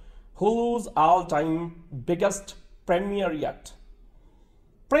now Hulu's all-time biggest premiere yet.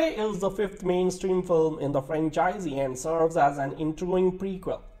 Prey is the fifth mainstream film in the franchise and serves as an intriguing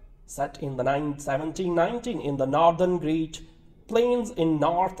prequel set in the 1719 in the northern Great Plains in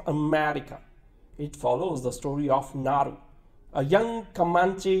North America. It follows the story of Naru, a young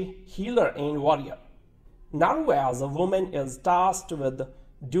Comanche healer and warrior. Naru, as a woman, is tasked with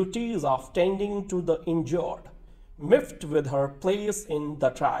duties of tending to the injured, miffed with her place in the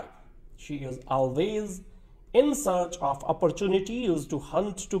tribe. She is always in search of opportunities to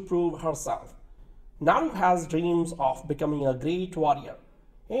hunt to prove herself. Naru has dreams of becoming a great warrior,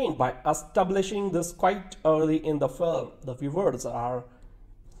 and by establishing this quite early in the film, the viewers are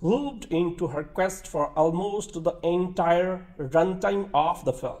looped into her quest for almost the entire runtime of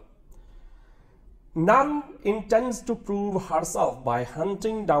the film. Naru intends to prove herself by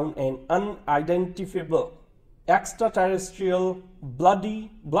hunting down an unidentifiable extraterrestrial,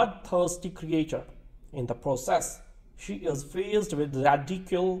 bloodthirsty creature. In the process, she is faced with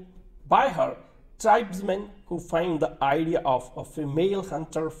ridicule by her tribesmen who find the idea of a female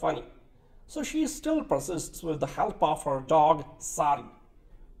hunter funny. So she still persists with the help of her dog, Sari,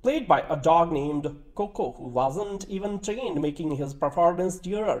 played by a dog named Coco, who wasn't even trained, making his performance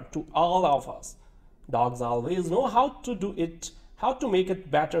dearer to all of us. Dogs always know how to do it, how to make it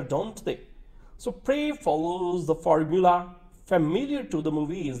better, don't they? So Prey follows the formula familiar to the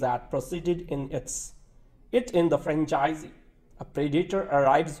movies that preceded it in the franchise. A predator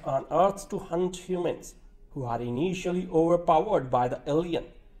arrives on Earth to hunt humans who are initially overpowered by the alien,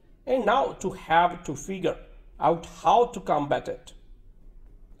 and now to have to figure out how to combat it.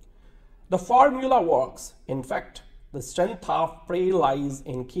 The formula works. In fact, the strength of Prey lies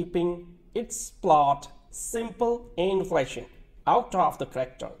in keeping its plot simple and fleshing out of the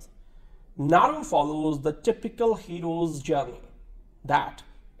characters. Naru follows the typical hero's journey that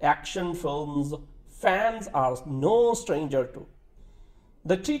action films fans are no stranger to.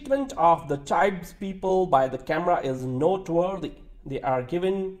 The treatment of the tribespeople by the camera is noteworthy. They are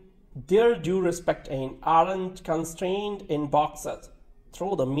given their due respect and aren't constrained in boxes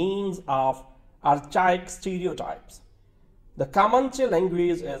through the means of archaic stereotypes. The Comanche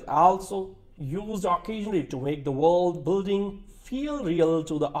language is also used occasionally to make the world building feel real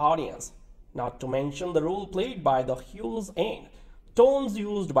to the audience, not to mention the role played by the hues and tones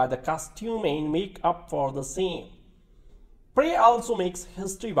used by the costume and make up for the same. Prey also makes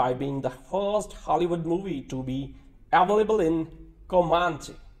history by being the first Hollywood movie to be available in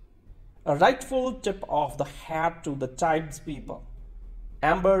Comanche, a rightful tip of the hat to the tribespeople.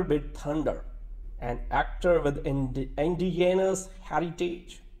 Amber Midthunder, an actor with indigenous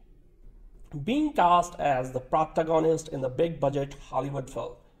heritage, being cast as the protagonist in the big-budget Hollywood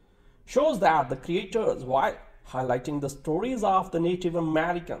film, shows that the creators, while highlighting the stories of the Native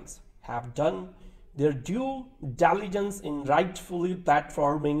Americans, have done their due diligence in rightfully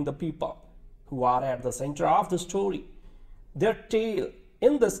platforming the people who are at the center of the story. Their tale,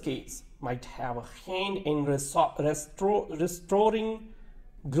 in this case, might have a hand in restoring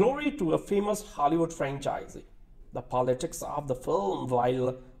glory to a famous Hollywood franchise. The politics of the film,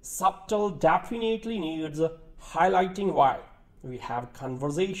 while subtle, definitely needs highlighting while we have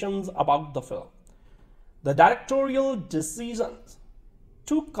conversations about the film. The directorial decisions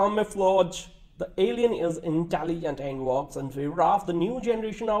to camouflage the alien is intelligent and works in favor of the new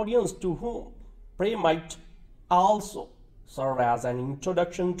generation audience to whom Prey might also serve as an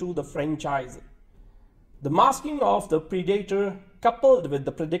introduction to the franchise. The masking of the predator, coupled with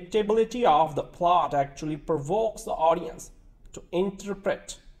the predictability of the plot, actually provokes the audience to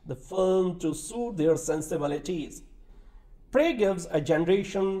interpret the film to suit their sensibilities. Prey gives a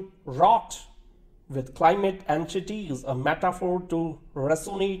generation wrought with climate entities a metaphor to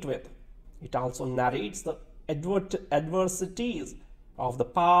resonate with. It also narrates the adversities of the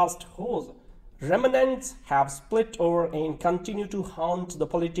past whose remnants have split over and continue to haunt the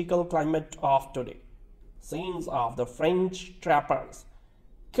political climate of today. Scenes of the French trappers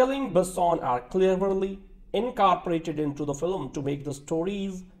killing bison are cleverly incorporated into the film to make the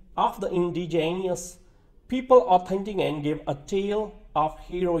stories of the indigenous people authentic and give a tale of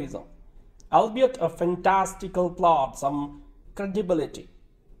heroism, albeit a fantastical plot, some credibility.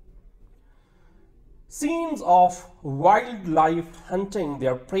 Scenes of wildlife hunting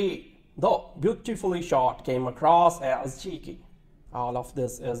their prey, though beautifully shot, came across as cheeky. All of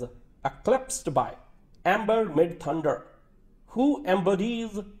this is eclipsed by Amber Midthunder, who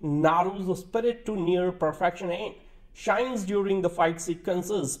embodies Naru's spirit to near perfection and shines during the fight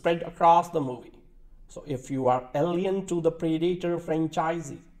sequences spread across the movie. So if you are alien to the Predator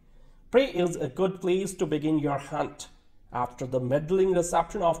franchise, Prey is a good place to begin your hunt. After the meddling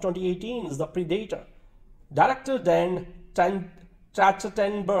reception of 2018's The Predator, director Dan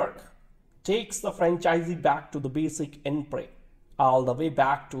Trachtenberg takes the franchise back to the basic in Prey, all the way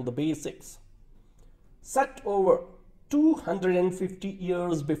back to the basics. Set over 250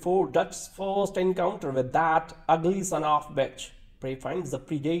 years before Dutch's first encounter with that ugly son of a bitch, Prey finds the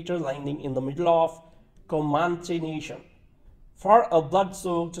Predator landing in the middle of Comanche Nation for a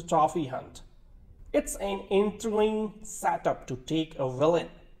blood-soaked trophy hunt. It's an intriguing setup to take a villain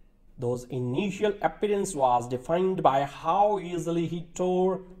whose initial appearance was defined by how easily he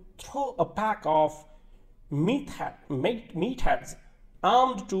tore through a pack of meatheads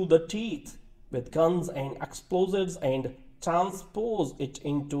armed to the teeth with guns and explosives and transpose it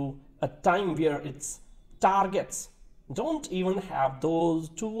into a time where its targets don't even have those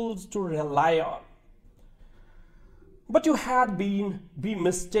tools to rely on. But you had be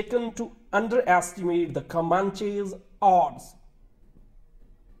mistaken to underestimate the Comanche's odds.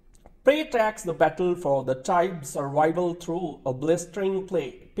 Prey tracks the battle for the tribe's survival through a blistering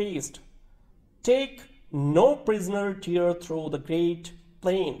pace. Take no prisoner tear through the Great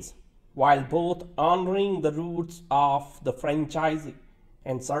Plains, while both honoring the roots of the franchise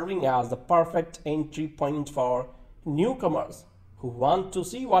and serving as the perfect entry point for newcomers who want to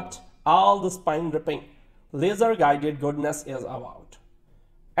see what all the spine-ripping, laser-guided goodness is about.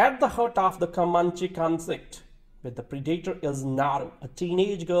 At the heart of the Comanche conflict with the Predator is Naru, a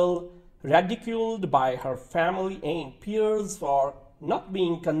teenage girl ridiculed by her family and peers for not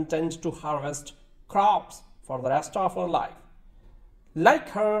being content to harvest crops for the rest of her life. Like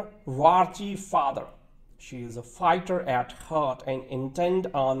her warty father, she is a fighter at heart and intent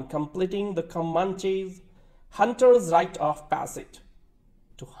on completing the Comanche's hunter's rite of passage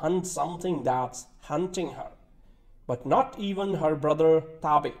to hunt something that's hunting her. But not even her brother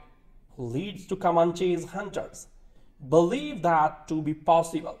Tabe, who leads to Comanche's hunters, believe that to be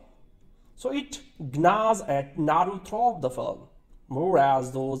possible. So it gnaws at Naru throughout the film, more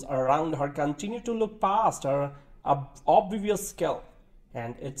as those around her continue to look past her obvious skill.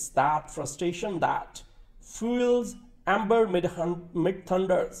 And it's that frustration that fuels Amber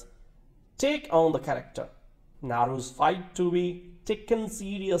Midthunder's take on the character. Naru's fight to be taken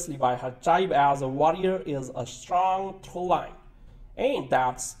seriously by her tribe as a warrior is a strong through line, and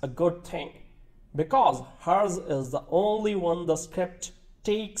that's a good thing. because hers is the only one the script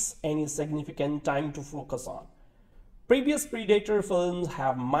takes any significant time to focus on. Previous Predator films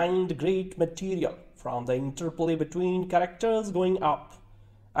have mined great material from the interplay between characters going up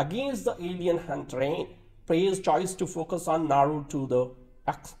against the alien hunter, and Prey's choice to focus on Naru to the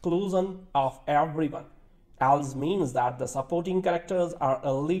exclusion of everyone else means that the supporting characters are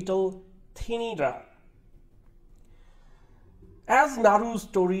a little thinly drawn. As Naru's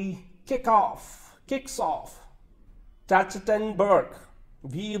story kicks off, Trachtenberg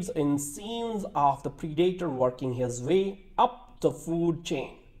weaves in scenes of the Predator working his way up the food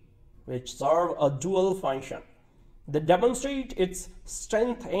chain, which serve a dual function. They demonstrate its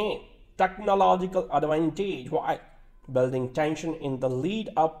strength and technological advantage while building tension in the lead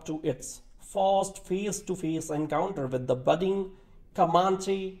up to its first face-to-face encounter with the budding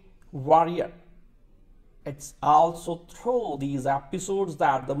Comanche warrior. It's also through these episodes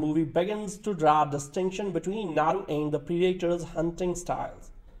that the movie begins to draw distinction between Naru and the Predator's hunting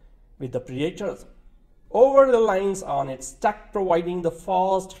styles, with the Predator's over the lines on its tech providing the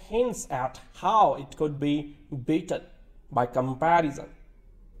first hints at how it could be beaten. By comparison,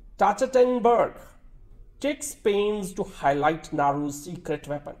 Trachtenberg takes pains to highlight Naru's secret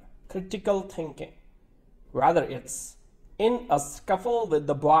weapon, critical thinking, whether it's in a scuffle with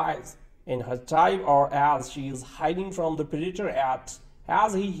the boys in her tribe or as she is hiding from the Predator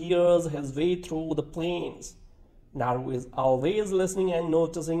as he hears his way through the plains. Naru is always listening and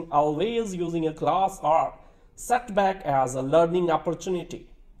noticing, always using a loss or setback as a learning opportunity.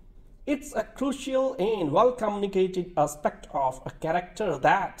 It's a crucial and well-communicated aspect of a character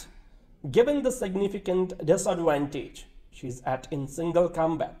that, given the significant disadvantage she's at in single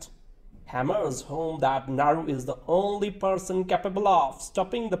combat, hammers home that Naru is the only person capable of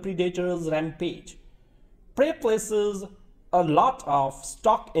stopping the Predator's rampage. Prey places a lot of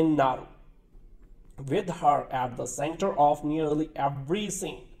stock in Naru, with her at the center of nearly every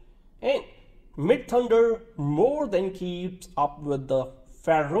scene, and Midthunder more than keeps up with the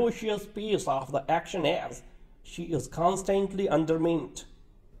ferocious pace of the action as she is constantly undermined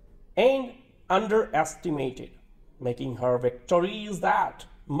and underestimated, making her victories that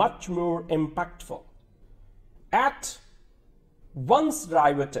much more impactful. At once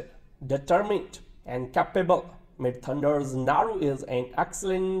riveted, determined, and capable, Midthunder's Naru is an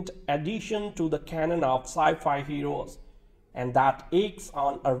excellent addition to the canon of sci-fi heroes, and that aches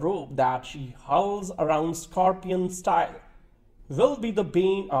on a rope that she hurls around Scorpion style will be the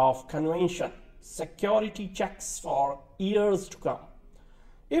bane of convention security checks for years to come.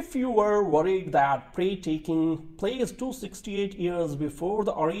 If you were worried that Prey taking place 268 years before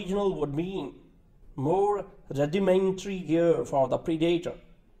the original would mean more rudimentary gear for the Predator,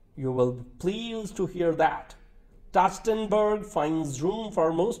 you will be pleased to hear that Trachtenberg finds room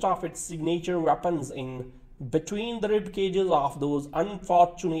for most of its signature weapons in between the rib cages of those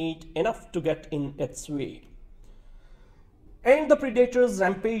unfortunate enough to get in its way. And the Predator's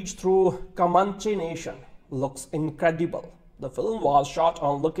rampage through Comanche Nation looks incredible. The film was shot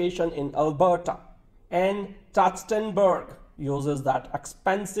on location in Alberta, and Trachtenberg uses that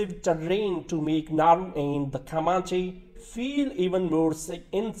expensive terrain to make Naru and the Comanche feel even more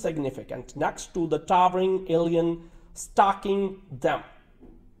insignificant next to the towering alien stalking them.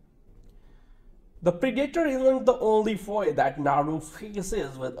 The Predator isn't the only foe that Naru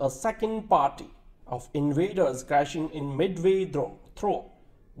faces, with a second party of invaders crashing in midway through,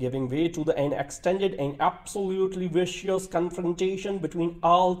 giving way to an extended and absolutely vicious confrontation between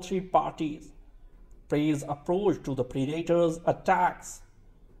all three parties. Prey's approach to the Predator's attacks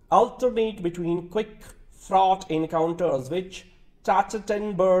alternate between quick, fraught encounters, which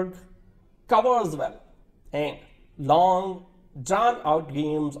Trachtenberg covers well, and long, drawn-out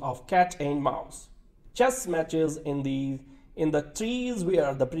games of cat and mouse, chess matches in the trees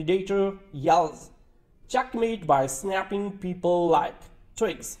where the Predator yells checkmate by snapping people like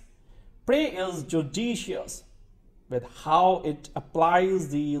twigs. Prey is judicious with how it applies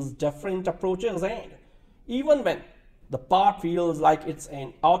these different approaches, and even when the part feels like it's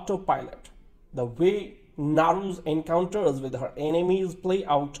an autopilot, the way Naru's encounters with her enemies play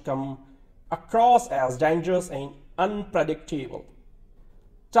out come across as dangerous and unpredictable.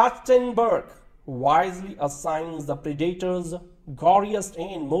 Trachtenberg wisely assigns the Predator's goriest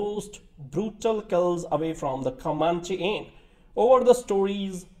and most brutal kills away from the Comanche and over the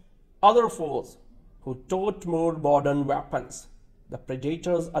story's other foes who tote more modern weapons. The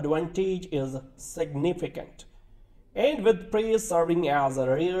Predator's advantage is significant, and with Prey serving as a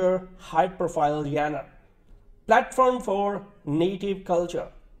rare, high-profile genre platform for native culture,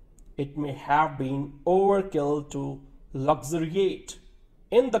 it may have been overkill to luxuriate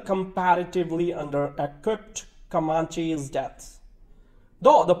in the comparatively under-equipped Comanche's deaths.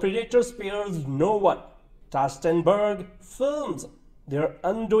 Though the Predator spares no one, Trachtenberg films their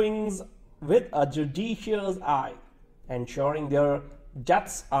undoings with a judicious eye, ensuring their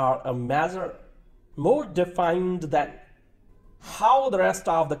deaths are a measure more defined than how the rest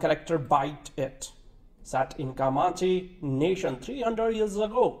of the character bite it. Set in Comanche Nation 300 years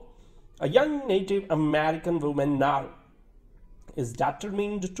ago, a young Native American woman, Naru, is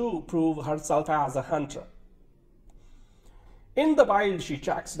determined to prove herself as a hunter. In the wild, she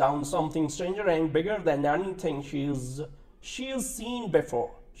tracks down something stranger and bigger than anything she's seen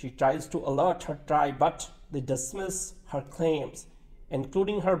before. She tries to alert her tribe, but they dismiss her claims,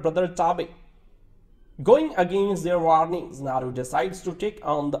 including her brother Tabe. Going against their warnings, Naru decides to take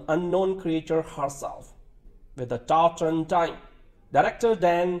on the unknown creature herself. With a taut runtime, director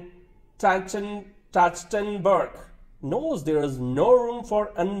Dan Trachtenberg knows there is no room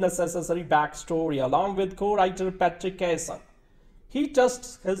for unnecessary backstory. Along with co-writer Patrick Aison, he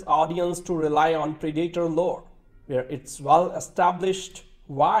trusts his audience to rely on Predator lore, where it's well established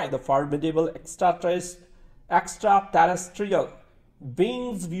why the formidable extraterrestrial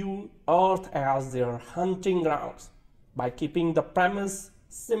beings view Earth as their hunting grounds. By keeping the premise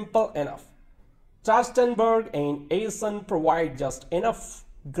simple enough, Trachtenberg and Aison provide just enough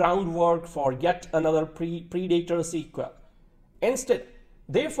groundwork for yet another Predator sequel. Instead,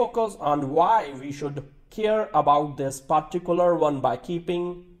 they focus on why we should care about this particular one by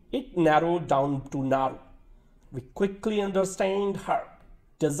keeping it narrowed down to Naru. We quickly understand her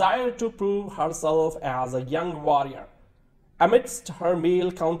desire to prove herself as a young warrior amidst her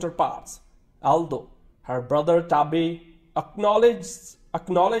male counterparts, although her brother Tabe acknowledges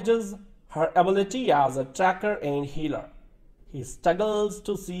her ability as a tracker and healer. He struggles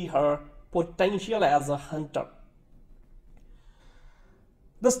to see her potential as a hunter.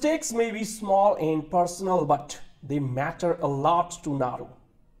 The stakes may be small and personal, but they matter a lot to Naru,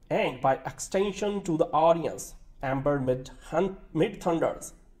 and by extension to the audience. Amber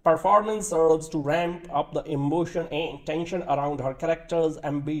Midthunder's performance serves to ramp up the emotion and tension around her character's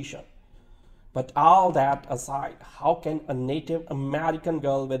ambition. But all that aside, how can a Native American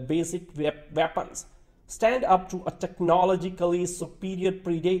girl with basic weapons stand up to a technologically superior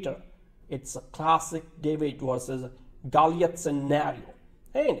predator? It's a classic David versus Goliath scenario.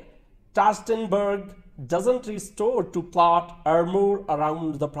 And Trachtenberg doesn't resort to plot armor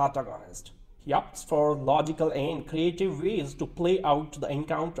around the protagonist. He opts for logical and creative ways to play out the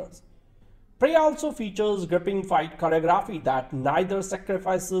encounters. Prey also features gripping fight choreography that neither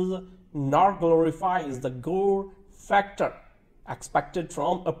sacrifices nor glorifies the gore factor expected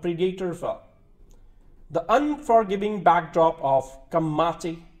from a Predator film. The unforgiving backdrop of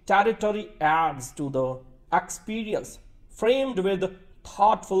Comanche territory adds to the experience, framed with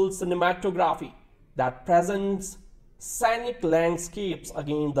thoughtful cinematography that presents scenic landscapes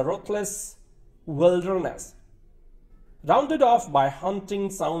against the ruthless wilderness, rounded off by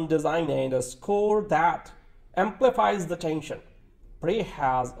haunting sound design and a score that amplifies the tension. Prey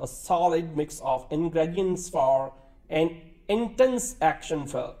has a solid mix of ingredients for an intense action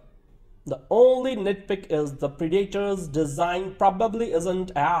film. The only nitpick is the Predator's design probably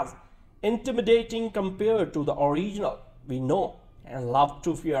isn't as intimidating compared to the original we know and love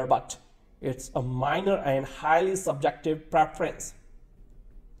to fear, but it's a minor and highly subjective preference.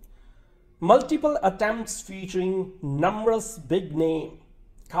 Multiple attempts featuring numerous big-name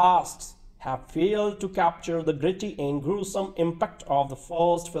casts have failed to capture the gritty and gruesome impact of the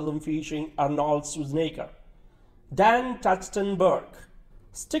first film featuring Arnold Schwarzenegger. Dan Trachtenberg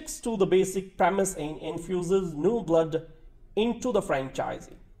sticks to the basic premise and infuses new blood into the franchise.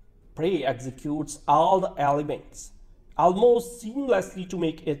 Prey executes all the elements almost seamlessly to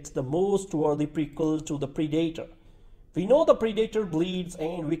make it the most worthy prequel to the Predator. We know the Predator bleeds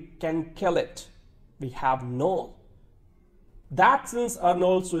and we can kill it. We have known that since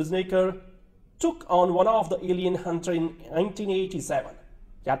Arnold Schwarzenegger took on one of the alien hunter in 1987.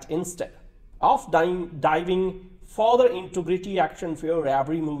 Yet instead of diving further into gritty action fare,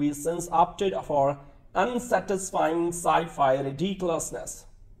 every movie since opted for unsatisfying sci-fi ridiculousness.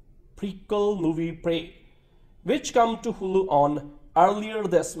 Prequel movie Prey, which come to Hulu on earlier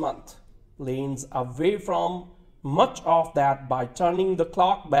this month, leans away from much of that by turning the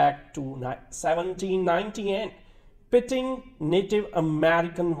clock back to 1790 and pitting Native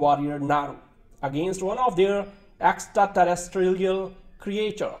American warrior Naru against one of their extraterrestrial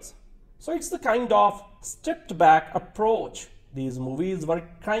creatures. So it's the kind of stripped back approach these movies were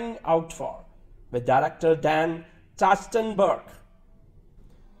crying out for, with director Dan Trachtenberg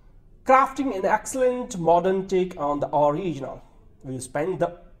crafting an excellent modern take on the original. We spend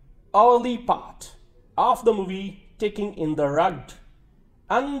the early part of the movie taking in the rugged,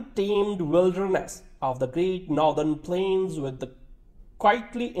 untamed wilderness of the great northern plains with the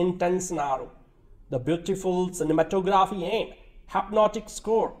quietly intense Naru. The beautiful cinematography and hypnotic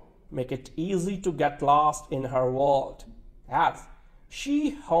score make it easy to get lost in her world as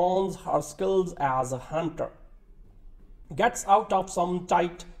she hones her skills as a hunter, gets out of some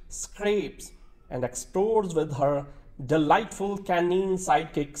tight scrapes, and explores with her delightful canine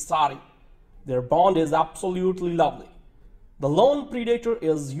sidekick Sari. Their bond is absolutely lovely. The lone predator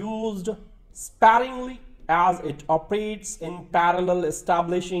is used sparingly as it operates in parallel,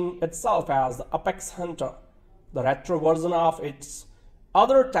 establishing itself as the apex hunter. The retro version of its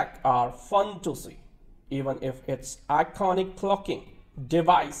other tech are fun to see, even if its iconic cloaking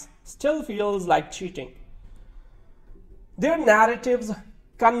device still feels like cheating. Their narratives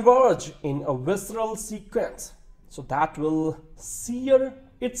converge in a visceral sequence, so that will sear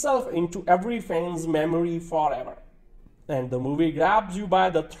itself into every fan's memory forever. And the movie grabs you by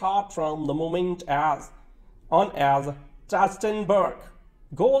the throat from the moment as Trachtenberg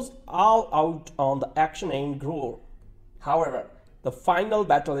goes all out on the action and gore. However, the final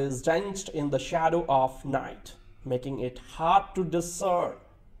battle is drenched in the shadow of night, making it hard to discern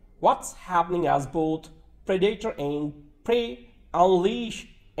what's happening as both predator and prey unleash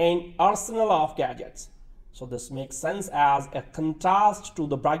an arsenal of gadgets. So this makes sense as a contrast to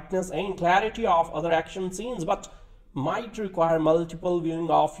the brightness and clarity of other action scenes, but might require multiple viewing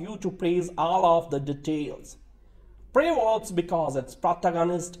of you to praise all of the details. Prey works because its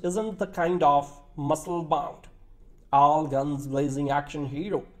protagonist isn't the kind of muscle-bound, all guns blazing action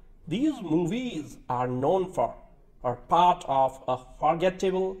hero these movies are known for, are part of a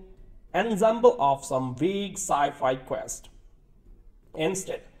forgettable ensemble of some vague sci-fi quest.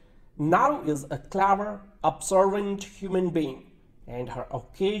 Instead, Naru is a clever, observant human being, and her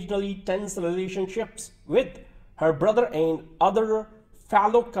occasionally tense relationships with her brother and other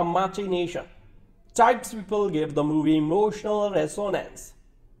fellow Comanche nation types people give the movie emotional resonance.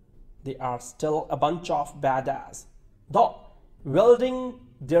 They are still a bunch of badass, though wielding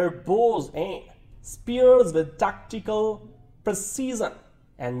their bows and spears with tactical precision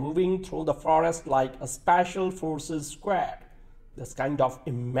and moving through the forest like a special forces squad. This kind of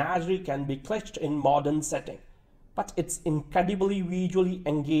imagery can be clutched in modern setting, but it's incredibly visually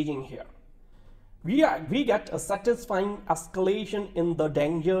engaging here. We get a satisfying escalation in the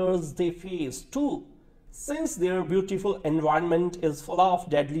dangers they face too, since their beautiful environment is full of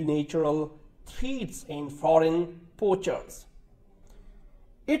deadly natural threats and foreign poachers.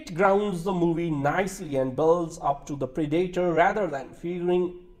 It grounds the movie nicely and builds up to the predator rather than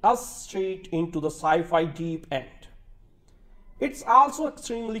figuring us straight into the sci-fi deep end. It's also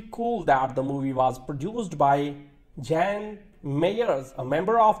extremely cool that the movie was produced by Jan Meyers, a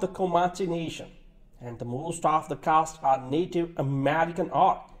member of the Comanche Nation, and the most of the cast are Native American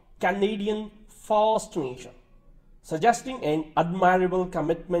or Canadian First Nation, suggesting an admirable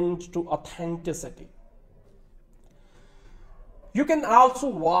commitment to authenticity. You can also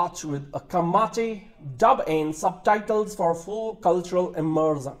watch with a Comanche dub and subtitles for full cultural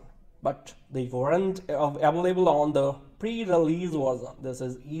immersion, but they weren't available on the pre-release version. This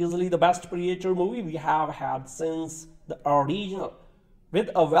is easily the best Predator movie we have had since the original, with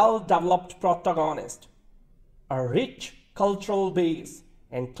a well-developed protagonist, a rich cultural base,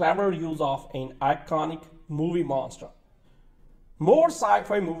 and clever use of an iconic movie monster. More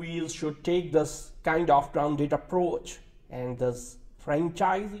sci-fi movies should take this kind of grounded approach, and this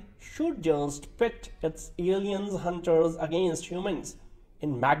franchise should just pit its aliens hunters against humans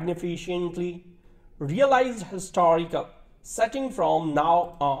in magnificently realized historical setting from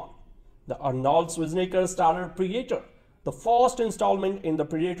now on. The Arnold Schwarzenegger starred Predator, the first installment in the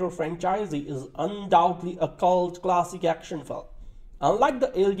Predator franchise, is undoubtedly a cult classic action film. Unlike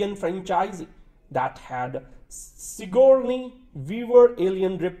the Alien franchise that had Sigourney Weaver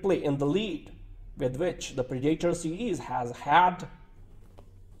alien Ripley in the lead, with which the Predator series has had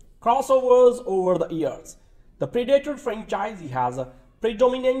crossovers over the years, the Predator franchise has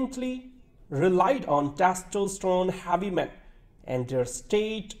predominantly relied on testosterone-heavy men and their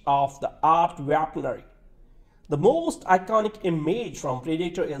state-of-the-art weaponry. The most iconic image from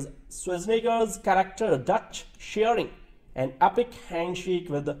Predator is Schwarzenegger's character Dutch sharing an epic handshake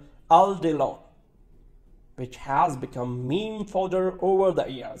with Aldelon, which has become meme fodder over the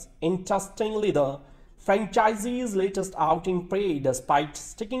years. Interestingly, the franchise's latest outing, Prey, despite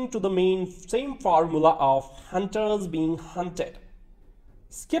sticking to the same formula of hunters being hunted,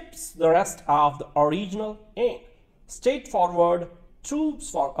 skips the rest of the original and straightforward tropes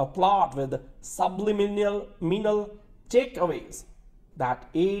for a plot with subliminal takeaways that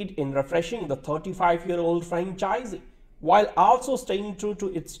aid in refreshing the 35-year-old franchise while also staying true to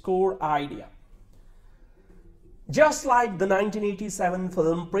its core idea. Just like the 1987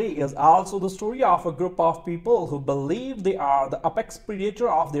 film Prey is also the story of a group of people who believe they are the apex predator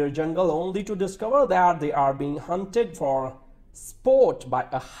of their jungle only to discover that they are being hunted for sport by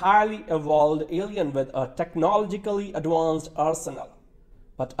a highly evolved alien with a technologically advanced arsenal.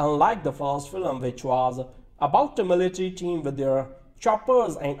 But unlike the first film, which was about a military team with their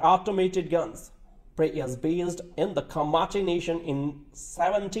choppers and automated guns, Prey is based in the Comanche Nation in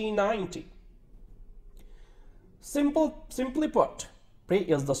 1790. Simply put, Prey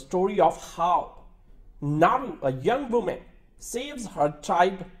is the story of how Naru, a young woman, saves her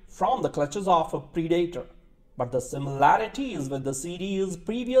tribe from the clutches of a predator. But the similarities with the series'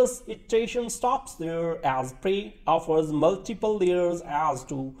 previous iteration stops there, as Prey offers multiple layers as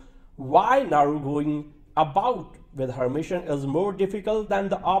to why Naru going about with her mission is more difficult than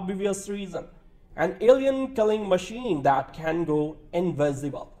the obvious reason: an alien killing machine that can go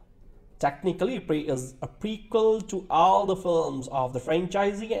invisible. Technically, Prey is a prequel to all the films of the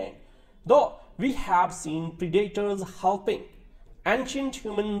franchise, and though we have seen predators helping ancient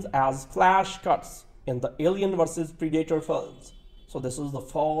humans as flash cuts in the Alien vs Predator films, so this is the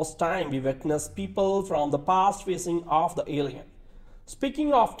first time we witness people from the past facing off the alien.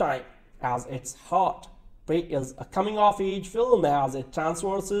 Speaking of time as its heart, Prey is a coming-of-age film as it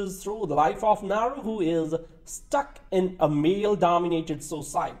traverses through the life of Naru, who is stuck in a male-dominated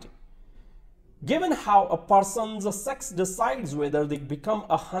society. Given how a person's sex decides whether they become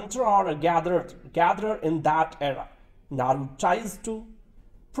a hunter or a gatherer in that era, Naru tries to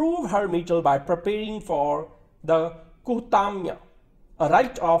prove her mettle by preparing for the Kutamya, a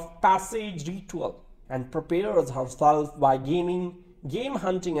rite of passage ritual, and prepares herself by game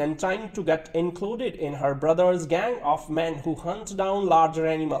hunting and trying to get included in her brother's gang of men who hunt down larger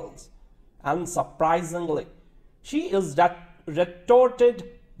animals. Unsurprisingly, she is retorted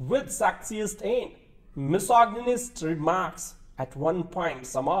with sexist and misogynist remarks. At one point,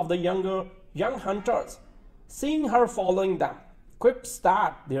 some of the young hunters, seeing her following them, quips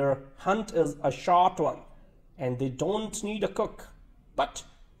that their hunt is a short one and they don't need a cook. But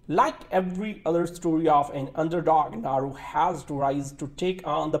like every other story of an underdog, Naru has to rise to take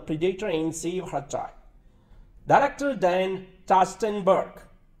on the predator and save her tribe. Director Dan Trachtenberg,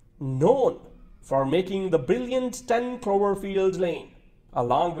 known for making the brilliant 10 Cloverfield Lane,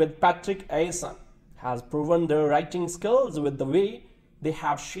 along with Patrick Aison, has proven their writing skills with the way they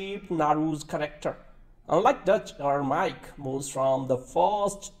have shaped Naru's character. Unlike Dutch or Mike, most from the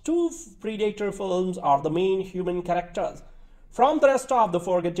first two Predator films are the main human characters. From the rest of the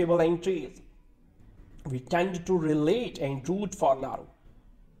forgettable entries, we tend to relate and root for Naru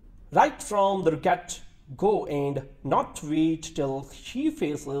right from the get-go and not wait till she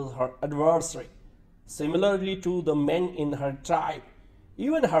faces her adversary. Similarly to the men in her tribe,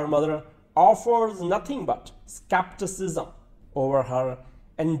 even her mother offers nothing but skepticism over her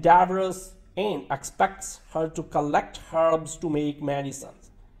endeavors and expects her to collect herbs to make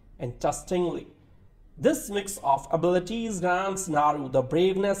medicines. Interestingly, this mix of abilities grants Naru the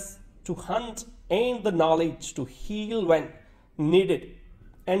braveness to hunt and the knowledge to heal when needed,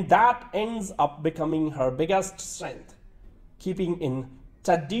 and that ends up becoming her biggest strength, keeping in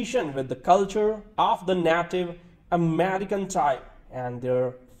tradition with the culture of the Native American tribe and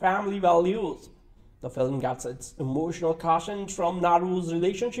their family values. The film gets its emotional caution from Naru's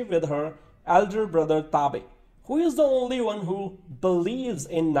relationship with her elder brother Tabe, who is the only one who believes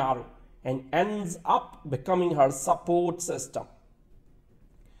in Naru and ends up becoming her support system.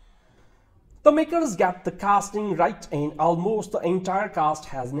 The makers get the casting right, and almost the entire cast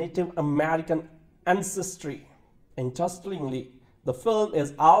has Native American ancestry. Interestingly, the film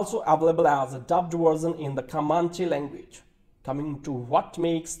is also available as a dubbed version in the Comanche language, coming to what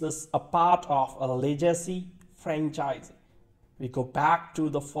makes this a part of a legacy franchise. We go back to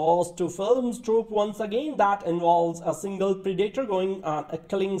the first two films trope once again that involves a single predator going on a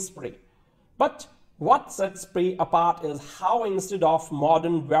killing spree. But what sets Prey apart is how instead of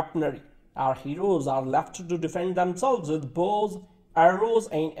modern weaponry, our heroes are left to defend themselves with bows, arrows,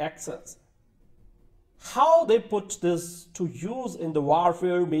 and axes. How they put this to use in the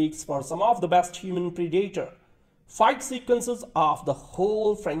warfare makes for some of the best human predator fight sequences of the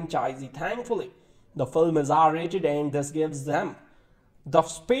whole franchise. Thankfully, the film is R-rated, and this gives them the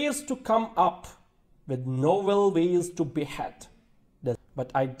space to come up with novel ways to behead.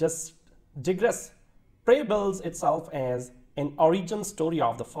 But I digress. Prey bills itself as an origin story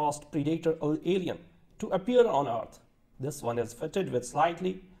of the first predator alien to appear on Earth. This one is fitted with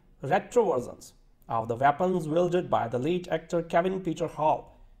slightly retro versions, of the weapons wielded by the late actor Kevin Peter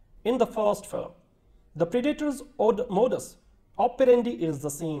Hall in the first film. The Predator's modus operandi is the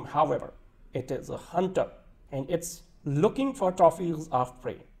same, however. It is a hunter, and it's looking for trophies of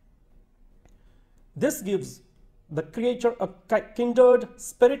prey. This gives the creature a kindred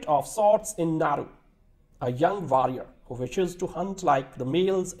spirit of sorts in Naru, a young warrior who wishes to hunt like the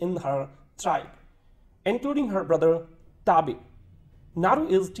males in her tribe, including her brother Tabi. Naru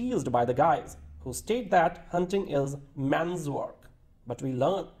is teased by the guys who state that hunting is men's work, but we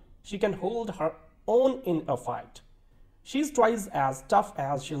learn she can hold her own in a fight. She's twice as tough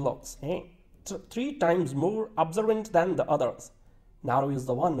as she looks, and 3 times more observant than the others. Naru is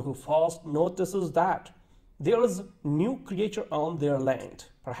the one who first notices that there is new creature on their land.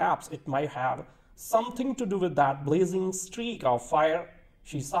 Perhaps it might have something to do with that blazing streak of fire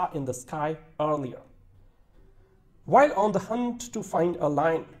she saw in the sky earlier. While on the hunt to find a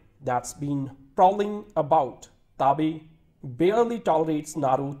lion that's been prowling about, Tabi barely tolerates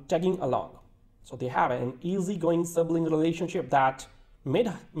Naru tagging along. So they have an easygoing sibling relationship that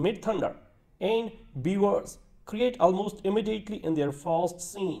Midthunder and Beavers create almost immediately in their first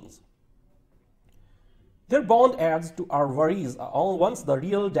scenes. Their bond adds to our worries once the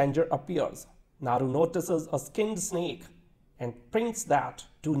real danger appears. Naru notices a skinned snake and prints that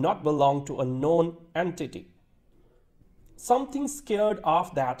do not belong to a known entity. Something scared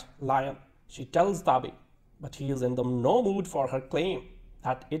of that lion, she tells Tabi, but he is in the no mood for her claim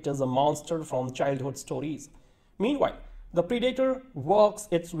that it is a monster from childhood stories. Meanwhile, the Predator works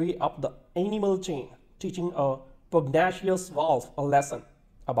its way up the animal chain, teaching a pugnacious wolf a lesson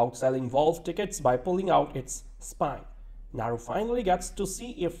about selling wolf tickets by pulling out its spine. Naru finally gets to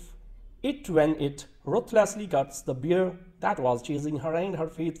see it when it ruthlessly cuts the bear that was chasing her and her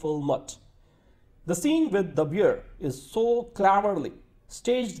faithful mutt. The scene with the bear is so cleverly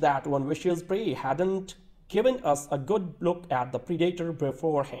staged that one wishes Prey hadn't given us a good look at the Predator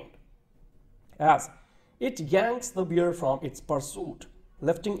beforehand, as it yanks the bear from its pursuit,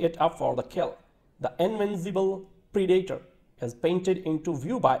 lifting it up for the kill. The invincible Predator is painted into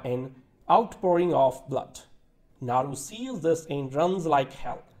view by an outpouring of blood. Naru sees this and runs like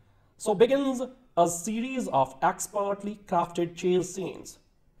hell. So begins a series of expertly crafted chase scenes,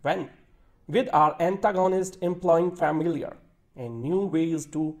 with our antagonist employing familiar and new ways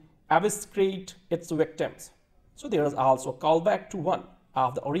to eviscerate its victims. So there is also a callback to one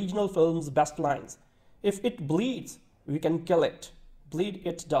of the original film's best lines: "If it bleeds, we can kill it. Bleed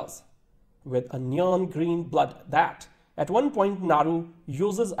it does," with a neon green blood that at one point Naru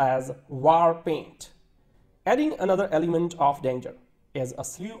uses as war paint. Adding another element of danger is a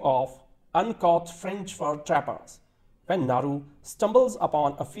slew of uncaught French fur trappers. When Naru stumbles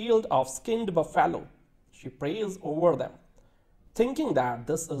upon a field of skinned buffalo, she prays over them, thinking that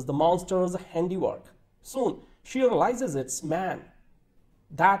this is the monster's handiwork. Soon she realizes it's man,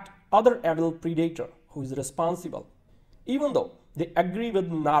 that other evil predator who is responsible. Even though they agree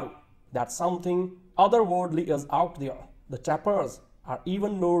with Naru that something otherworldly is out there, the trappers are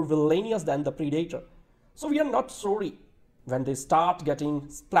even more villainous than the predator. So we are not sorry when they start getting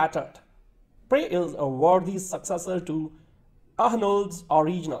splattered. Prey is a worthy successor to Arnold's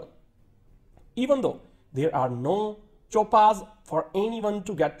original. Even though there are no chopas for anyone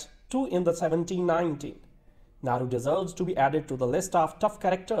to get to in the 1719, Naru deserves to be added to the list of tough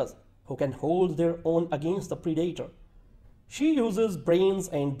characters who can hold their own against the Predator. She uses brains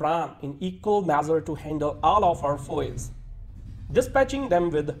and brawn in equal measure to handle all of her foes, dispatching them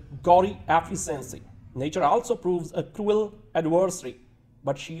with gory efficiency. Nature also proves a cruel adversary,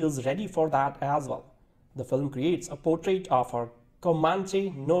 but she is ready for that as well. The film creates a portrait of her Comanche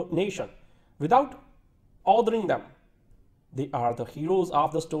nation without ordering them. They are the heroes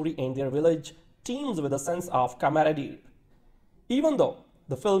of the story, and their village teems with a sense of camaraderie. Even though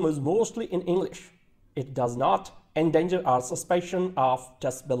the film is mostly in English, it does not endanger our suspicion of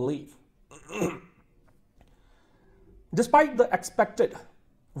disbelief. Despite the expected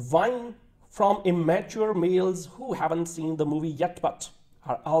whine from immature males who haven't seen the movie yet but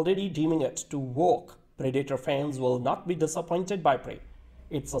are already deeming it too woke, Predator fans will not be disappointed by Prey.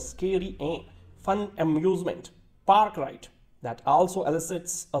 It's a scary and fun amusement park ride that also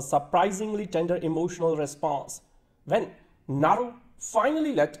elicits a surprisingly tender emotional response. When Naru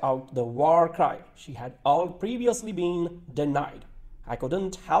finally let out the war cry she had all previously been denied, I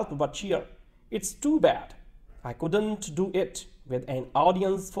couldn't help but cheer. It's too bad I couldn't do it with an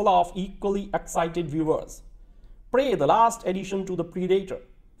audience full of equally excited viewers. Prey, the last addition to the Predator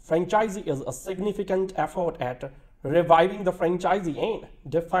franchise, is a significant effort at reviving the franchise and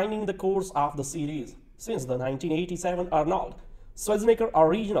defining the course of the series. Since the 1987 Arnold Schwarzenegger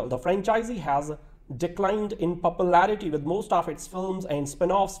original, the franchise has declined in popularity, with most of its films and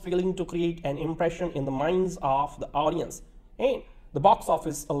spin-offs failing to create an impression in the minds of the audience and the box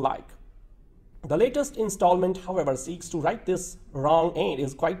office alike. The latest installment, however, seeks to right this wrong and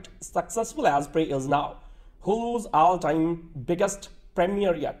is quite successful, as Prey is now Hulu's all-time biggest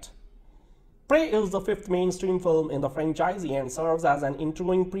premiere yet. Prey is the fifth mainstream film in the franchise and serves as an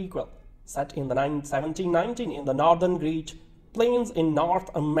intriguing prequel set in the 1719 in the northern Great Plains in North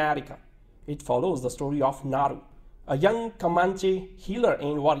America. It follows the story of Naru, a young Comanche healer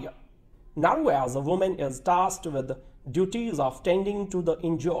and warrior. Naru, as a woman, is tasked with the duties of tending to the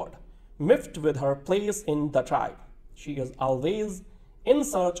injured, miffed with her place in the tribe. She is always in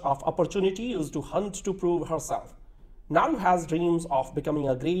search of opportunities to hunt to prove herself. Naru has dreams of becoming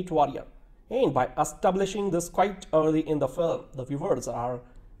a great warrior, and by establishing this quite early in the film, the viewers are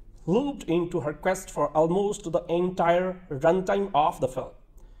looped into her quest for almost the entire runtime of the film.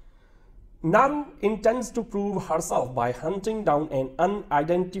 Naru intends to prove herself by hunting down an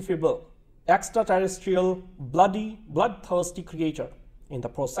unidentifiable, extraterrestrial, bloodthirsty creature. In the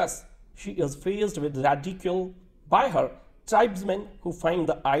process, she is faced with ridicule by her tribesmen who find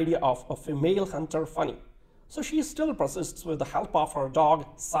the idea of a female hunter funny. So she still persists with the help of her dog,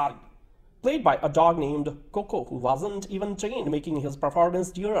 Sari, played by a dog named Coco, who wasn't even trained, making his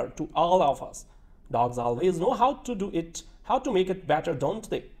performance dearer to all of us. Dogs always know how to make it better, don't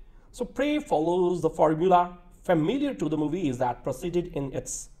they? So Prey follows the formula familiar to the movies that preceded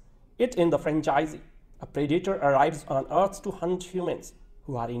it in the franchise. A predator arrives on Earth to hunt humans,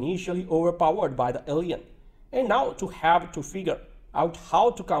 who are initially overpowered by the alien, and now to have to figure out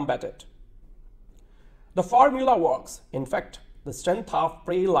how to combat it. The formula works. In fact, the strength of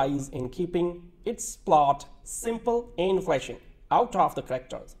Prey lies in keeping its plot simple and fleshing out of the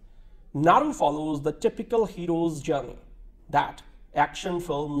characters. Naru follows the typical hero's journey that action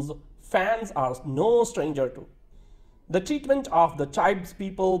films fans are no stranger to. The treatment of the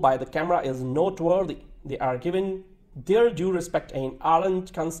tribespeople by the camera is noteworthy. They are given their due respect and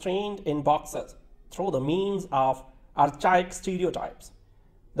aren't constrained in boxes through the means of archaic stereotypes.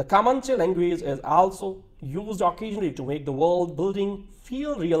 The Comanche language is also used occasionally to make the world building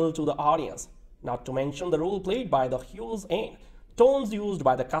feel real to the audience, not to mention the role played by the hues and tones used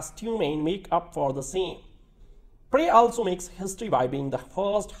by the costume and makeup for the same. Prey also makes history by being the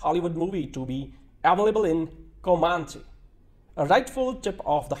first Hollywood movie to be available in Comanche, a rightful tip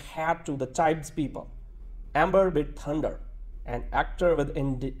of the hat to the tribespeople. Amber Midthunder, an actor with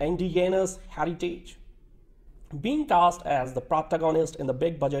indigenous heritage, being cast as the protagonist in the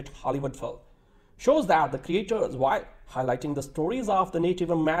big-budget Hollywood film, shows that the creators, while highlighting the stories of the Native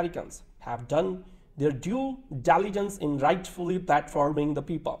Americans, have done their due diligence in rightfully platforming the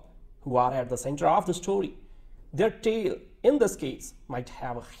people who are at the center of the story. Their tale, in this case, might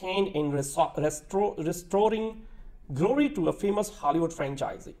have a hand in restoring glory to a famous Hollywood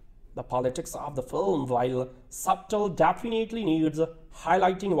franchise. The politics of the film, while subtle, definitely needs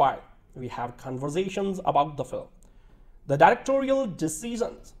highlighting while we have conversations about the film. The directorial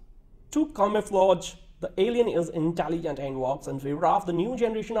decisions to camouflage the alien is intelligent and works in favor of the new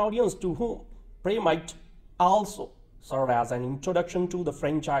generation audience, to whom Prey might also serve as an introduction to the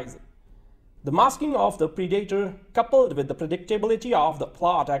franchise. The masking of the predator, coupled with the predictability of the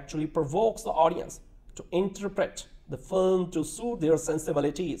plot, actually provokes the audience to interpret the film to suit their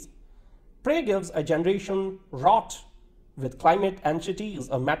sensibilities. Prey gives a generation wrought with climate entities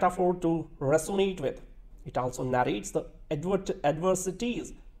a metaphor to resonate with. It also narrates the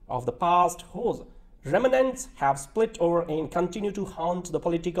adversities of the past whose remnants have split over and continue to haunt the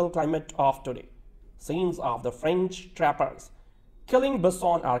political climate of today. Scenes of the French trappers killing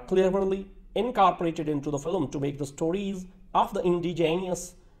bison are cleverly incorporated into the film to make the stories of the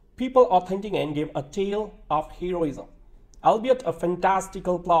indigenous people authentic and give a tale of heroism, albeit a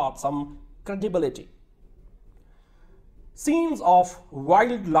fantastical plot, some credibility. Scenes of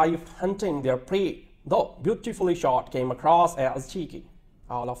wildlife hunting their prey, though beautifully shot, came across as cheeky.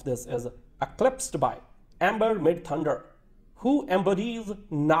 All of this is eclipsed by Amber Midthunder, who embodies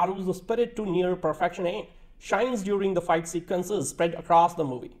Naru's spirit to near perfection and shines during the fight sequences spread across the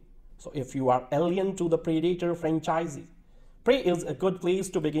movie. So if you are alien to the Predator franchise, Prey is a good place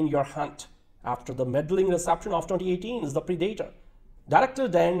to begin your hunt. After the meddling reception of 2018's The Predator, director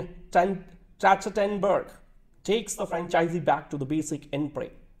Dan Trachtenberg takes the franchise back to the basic in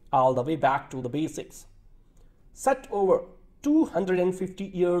Prey, all the way back to the basics. Set over 250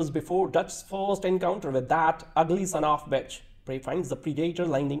 years before Dutch's first encounter with that ugly son of bitch, Prey finds the Predator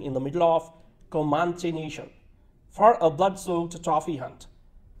landing in the middle of Comanche Nation for a blood-soaked trophy hunt.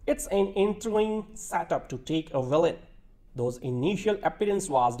 It's an intriguing setup to take a villain Those initial appearance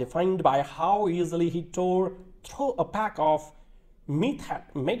was defined by how easily he tore through a pack of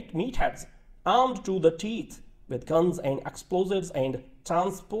meatheads armed to the teeth with guns and explosives and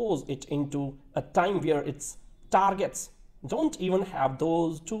transpose it into a time where its targets don't even have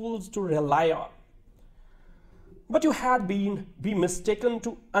those tools to rely on. But you had be mistaken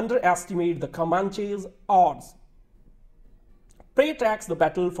to underestimate the Comanche's odds. Prey tracks the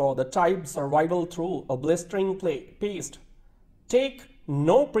battle for the tribe's survival through a blistering pace. Take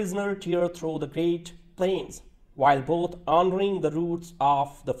no prisoner tear through the Great Plains, while both honoring the roots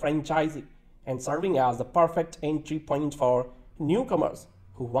of the franchise and serving as the perfect entry point for newcomers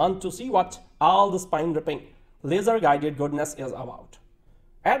who want to see what all the spine-ripping, laser-guided goodness is about.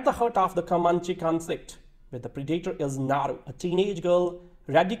 At the heart of the Comanche conflict with the predator is Naru, a teenage girl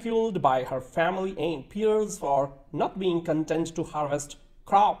ridiculed by her family and peers for not being content to harvest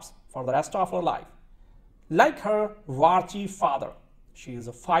crops for the rest of her life. Like her war chief father, she is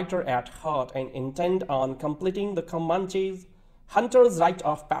a fighter at heart and intent on completing the Comanche's hunter's rite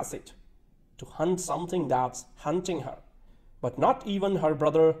of passage, to hunt something that's hunting her. But not even her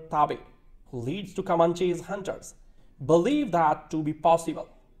brother Tabe, who leads to Comanche's hunters, believe that to be possible.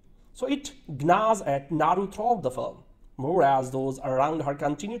 So it gnaws at Naru throughout the film, more as those around her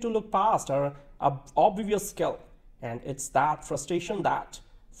continue to look past her obvious skill, and it's that frustration that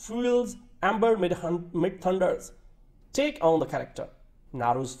fuels Amber Midthunder's take on the character.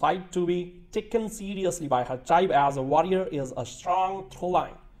 Naru's fight to be taken seriously by her tribe as a warrior is a strong through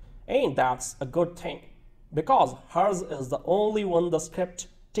line, and that's a good thing, because hers is the only one the script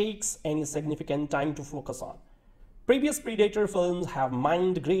takes any significant time to focus on. Previous Predator films have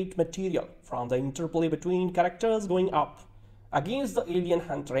mined great material from the interplay between characters going up against the alien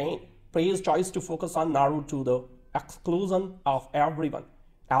hunter, and Prey's choice to focus on Naru to the exclusion of everyone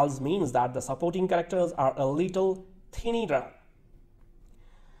else means that the supporting characters are a little thinly drawn.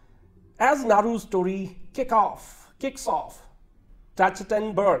 As Naru's story kicks off,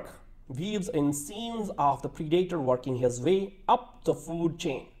 Trachtenberg weaves in scenes of the Predator working his way up the food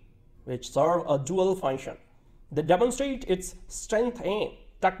chain, which serve a dual function. They demonstrate its strength and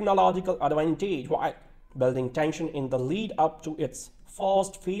technological advantage while building tension in the lead up to its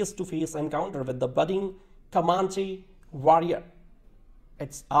first face-to-face encounter with the budding Comanche warrior.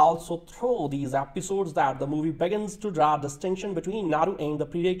 It's also through these episodes that the movie begins to draw distinction between Naru and the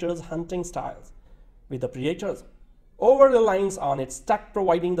Predator's hunting styles, with the Predator's over-reliance on its tech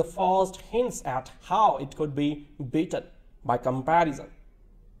providing the first hints at how it could be beaten. By comparison,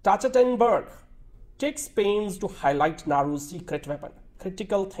 Trachtenberg takes pains to highlight Naru's secret weapon,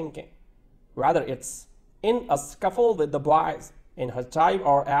 critical thinking, whether it's in a scuffle with the boys in her tribe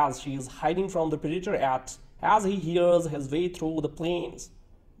or as she is hiding from the predator as he hears his way through the plains.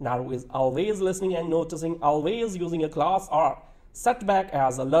 Naru is always listening and noticing, always using a glass or setback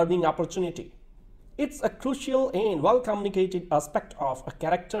as a learning opportunity. It's a crucial and well-communicated aspect of a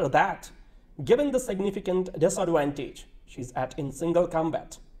character that, given the significant disadvantage she's at in single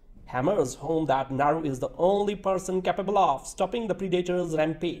combat, hammers home that Naru is the only person capable of stopping the Predator's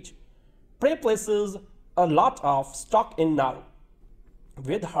rampage. Prey places a lot of stock in Naru,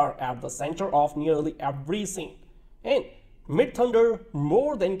 with her at the center of nearly every scene, and Midthunder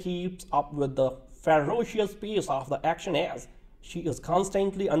more than keeps up with the ferocious pace of the action as she is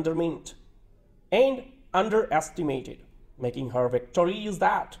constantly undermined and underestimated, making her victories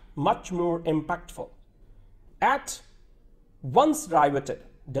that much more impactful. At once riveted,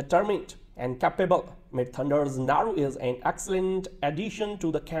 determined, and capable, Midthunder's Naru is an excellent addition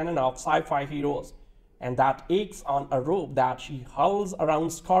to the canon of sci-fi heroes, and that aches on a rope that she hurls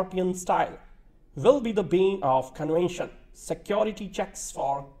around Scorpion style will be the bane of convention security checks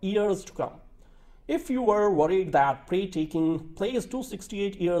for years to come. If you were worried that Prey taking place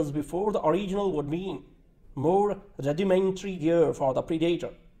 268 years before the original would mean more rudimentary gear for the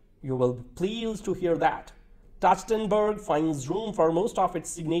Predator, you will be pleased to hear that Trachtenberg finds room for most of its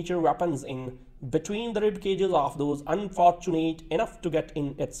signature weapons in between the rib cages of those unfortunate enough to get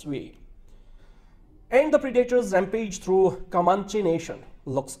in its way. And the Predator's rampage through Comanche Nation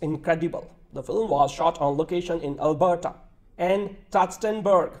looks incredible. The film was shot on location in Alberta, and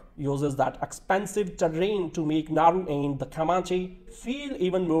Trachtenberg uses that expansive terrain to make Naru and the Comanche feel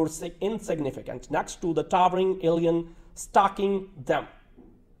even more insignificant next to the towering alien stalking them.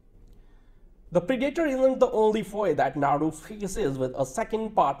 The Predator isn't the only foe that Naru faces, with a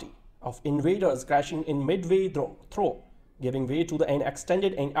second party of invaders crashing in midway through, giving way to an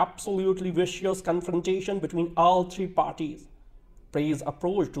extended and absolutely vicious confrontation between all three parties. Prey's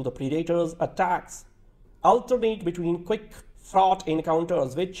approach to the Predator's attacks alternate between quick, fraught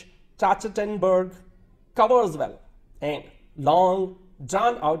encounters, which Trachtenberg covers well, and long,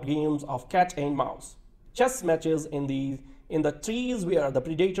 drawn-out games of cat and mouse, chess matches in the trees where the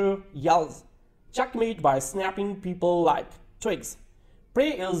predator yells checkmate by snapping people like twigs.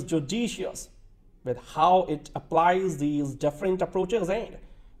 Prey is judicious with how it applies these different approaches, and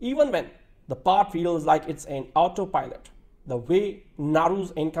even when the part feels like it's an autopilot, the way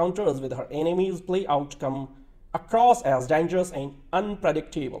Naru's encounters with her enemies play out come across as dangerous and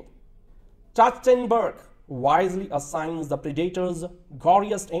unpredictable. Trachtenberg wisely assigns the predator's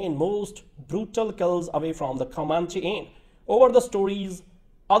goriest and most brutal kills away from the Comanche and over the story's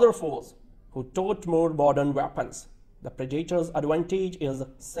other foes who tote more modern weapons. The predator's advantage is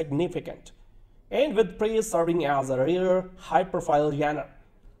significant, and with Prey serving as a rare, high-profile genre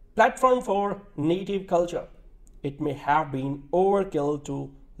platform for native culture, it may have been overkill to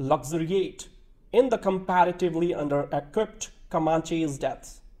luxuriate in the comparatively under-equipped Comanche's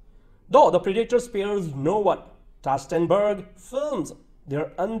deaths. Though the predator spares no one, Trachtenberg films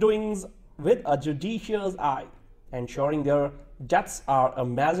their undoings with a judicious eye, ensuring their deaths are a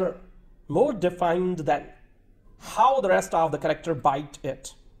measure more defined than how the rest of the character bite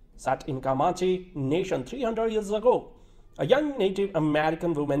it. Set in Comanche Nation 300 years ago, a young Native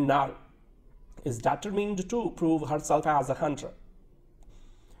American woman, Naru, is determined to prove herself as a hunter.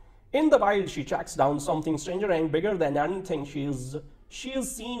 In the wild, she tracks down something stranger and bigger than anything she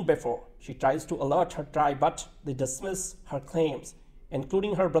has seen before. She tries to alert her tribe, but they dismiss her claims,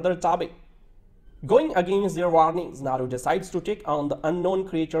 including her brother Tabe. Going against their warnings, Naru decides to take on the unknown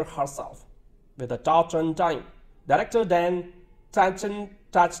creature herself. With a taut run time, director Dan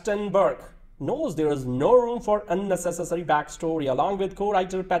Trachtenberg knows there is no room for unnecessary backstory. Along with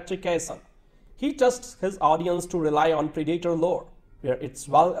co-writer Patrick Aison, he trusts his audience to rely on predator lore, where it's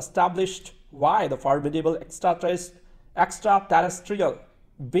well established why the formidable extraterrestrial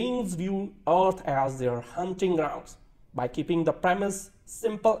beings view Earth as their hunting grounds. By keeping the premise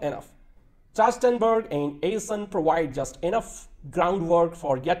simple enough, Trachtenberg and Aison provide just enough groundwork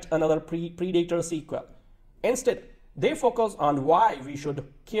for yet another Predator sequel. Instead, they focus on why we should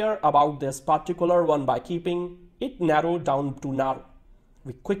care about this particular one by keeping it narrowed down to Naru.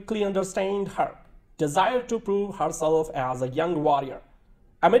 We quickly understand her desire to prove herself as a young warrior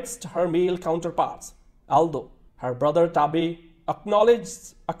amidst her male counterparts, although her brother Tabe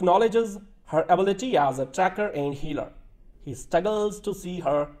acknowledges her ability as a tracker and healer. He struggles to see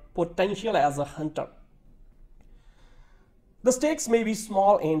her potential as a hunter. The stakes may be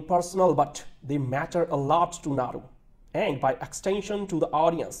small and personal, but they matter a lot to Naru, and by extension to the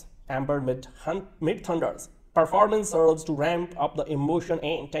audience. Amber Midthunder's performance serves to ramp up the emotion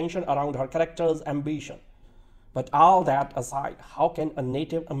and tension around her character's ambition. But all that aside, how can a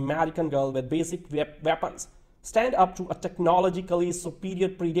Native American girl with basic weapons stand up to a technologically superior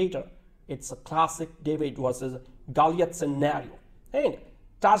predator? It's a classic David versus Goliath scenario, and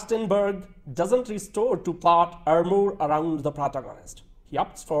Trachtenberg doesn't resort to plot armor around the protagonist. He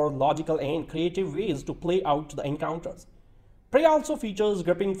opts for logical and creative ways to play out the encounters. Prey also features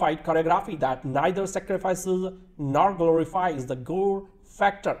gripping fight choreography that neither sacrifices nor glorifies the gore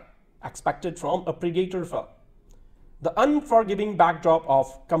factor expected from a predator film. The unforgiving backdrop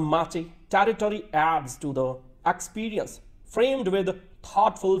of Comanche territory adds to the experience, framed with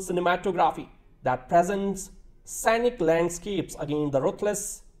thoughtful cinematography that presents scenic landscapes against the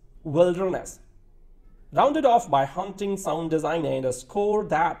ruthless wilderness, rounded off by haunting sound design and a score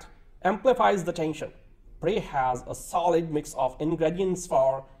that amplifies the tension. Prey has a solid mix of ingredients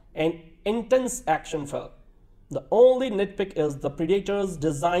for an intense action film. The only nitpick is the Predator's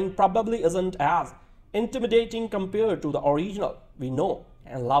design probably isn't as intimidating compared to the original we know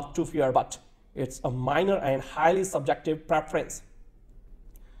and love to fear, but it's a minor and highly subjective preference.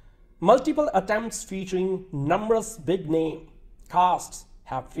 Multiple attempts featuring numerous big-name casts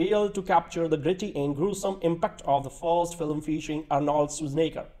have failed to capture the gritty and gruesome impact of the first film featuring Arnold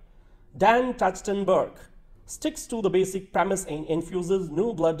Schwarzenegger. Dan Trachtenberg sticks to the basic premise and infuses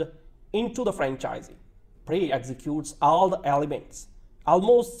new blood into the franchise. Prey executes all the elements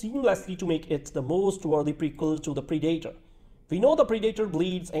almost seamlessly to make it the most worthy prequel to the Predator. We know the Predator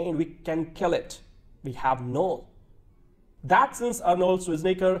bleeds and we can kill it. We have known that since Arnold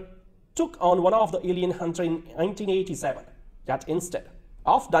Schwarzenegger took on one of the alien hunter in 1987. Yet instead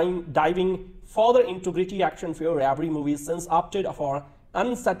of diving further into gritty action fare, every movie since opted for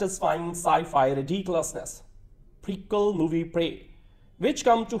unsatisfying sci-fi ridiculousness. Prequel movie Prey, which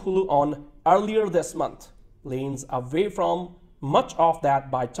come to Hulu on earlier this month, leans away from much of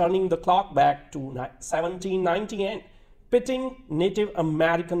that by turning the clock back to 1790 and pitting Native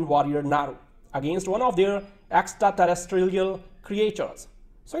American warrior Naru against one of their extraterrestrial creatures.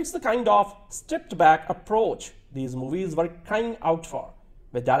 So it's the kind of stripped back approach these movies were crying out for,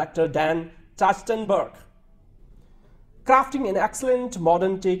 with director Dan Trachtenberg crafting an excellent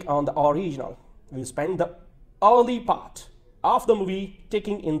modern take on the original. We spent the early part of the movie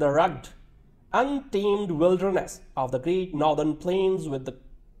taking in the rugged, untamed wilderness of the great northern plains with the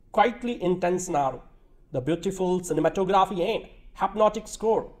quietly intense Naru. The beautiful cinematography and hypnotic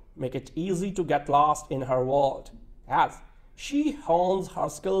score make it easy to get lost in her world as she hones her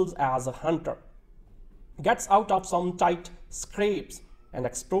skills as a hunter, gets out of some tight scrapes, and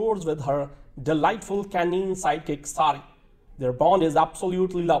explores with her delightful canine sidekick Sari. Their bond is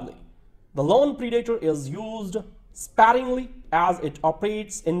absolutely lovely. The lone predator is used sparingly as it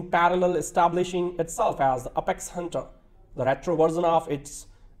operates in parallel, establishing itself as the apex hunter. The retro version of its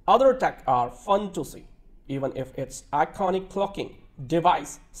other tech are fun to see, even if its iconic clocking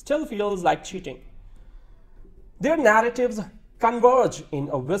device still feels like cheating. Their narratives converge in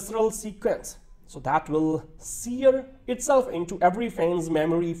a visceral sequence, so that will sear itself into every fan's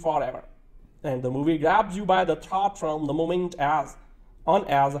memory forever. And the movie grabs you by the throat from the moment as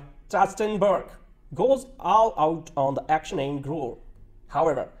Trachtenberg goes all out on the action and gore.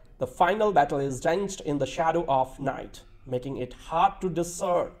 However, the final battle is drenched in the shadow of night, making it hard to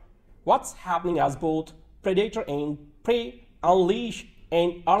discern what's happening as both predator and prey unleash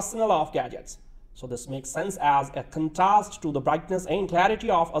an arsenal of gadgets. So this makes sense as a contrast to the brightness and clarity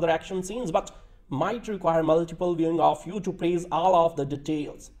of other action scenes, but might require multiple viewing of you to praise all of the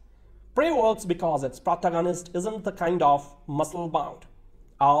details. Prey works because its protagonist isn't the kind of muscle-bound,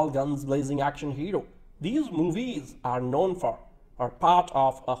 all-guns-blazing action hero these movies are known for, or part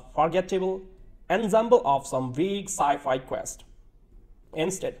of a forgettable ensemble of some vague sci-fi quest.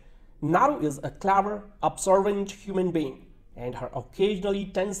 Instead, Naru is a clever, observant human being, and her occasionally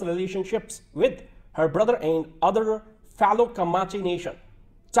tense relationships with her brother and other fellow Comanche Nation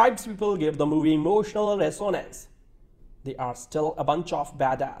types people give the movie emotional resonance. They are still a bunch of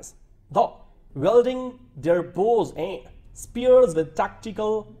badass, though wielding their bows and spears with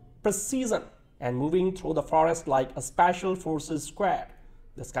tactical precision and moving through the forest like a special forces squad.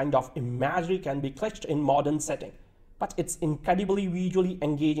 This kind of imagery can be clutched in modern setting, but it's incredibly visually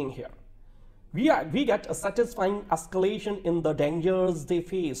engaging here. We get a satisfying escalation in the dangers they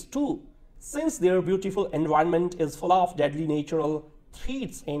face too, since their beautiful environment is full of deadly natural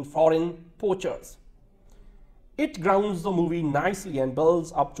threats and foreign poachers. It grounds the movie nicely and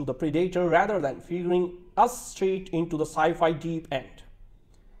builds up to the predator rather than figuring us straight into the sci-fi deep end.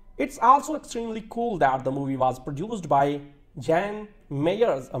 It's also extremely cool that the movie was produced by Jan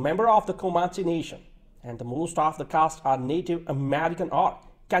Meyers, a member of the Comanche Nation, and the most of the cast are Native American or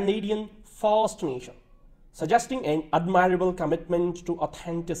Canadian First Nation, suggesting an admirable commitment to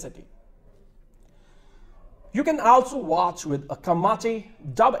authenticity. You can also watch with a Comanche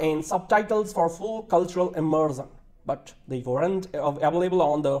dub and subtitles for full cultural immersion, but they weren't available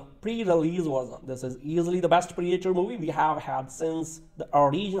on the pre-release version. This is easily the best Predator movie we have had since the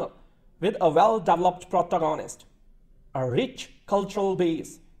original, with a well-developed protagonist, a rich cultural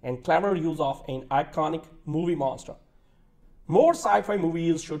base, and clever use of an iconic movie monster. More sci-fi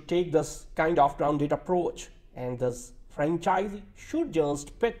movies should take this kind of grounded approach, and this franchise should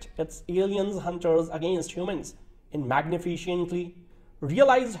just pit its aliens hunters against humans in magnificently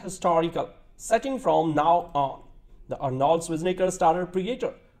realized historical setting from now on. The Arnold Schwarzenegger starred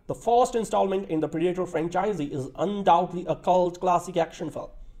Predator, the first installment in the Predator franchise, is undoubtedly a cult classic action film.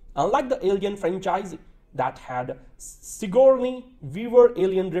 Unlike the Alien franchise that had Sigourney Weaver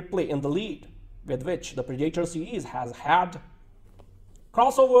alien Ripley in the lead, with which the Predator series has had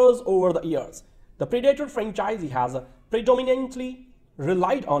crossovers over the years, the Predator franchise has predominantly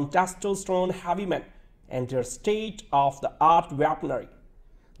relied on testosterone-heavy men and their state-of-the-art weaponry.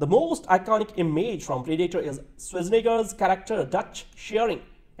 The most iconic image from Predator is Schwarzenegger's character Dutch sharing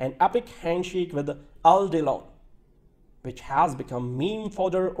an epic handshake with Al Delon, which has become meme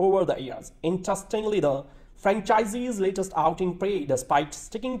fodder over the years. Interestingly, the franchise's latest outing, Prey, despite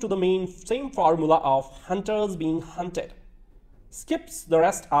sticking to the same formula of hunters being hunted, skips the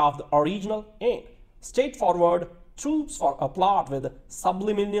rest of the original and straightforward tropes for a plot with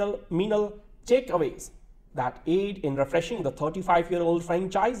subliminal takeaways that aid in refreshing the 35-year-old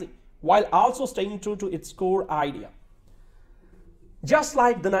franchise while also staying true to its core idea. Just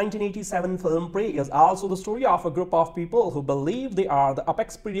like the 1987 film Prey is also the story of a group of people who believe they are the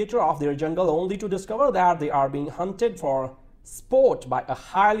apex predator of their jungle only to discover that they are being hunted for sport by a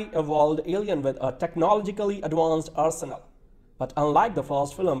highly evolved alien with a technologically advanced arsenal. But unlike the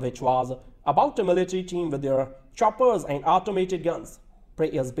first film, which was about a military team with their choppers and automated guns, Prey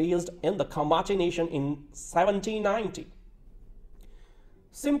is based in the Comanche Nation in 1790.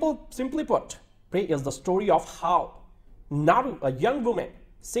 Simply put, Prey is the story of how Naru, a young woman,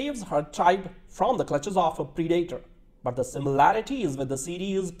 saves her tribe from the clutches of a predator. But the similarities with the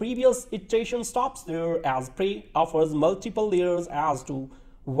series' previous iteration stops there, as Prey offers multiple layers as to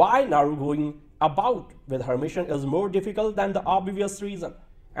why Naru going about with her mission is more difficult than the obvious reason: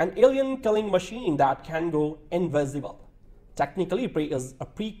 an alien killing machine that can go invisible. Technically, Prey is a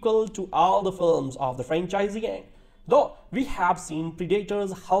prequel to all the films of the franchise, and though we have seen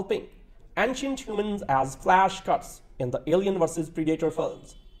predators helping ancient humans as flash cuts in the Alien vs Predator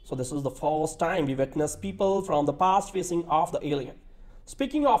films, so this is the first time we witness people from the past facing off the alien.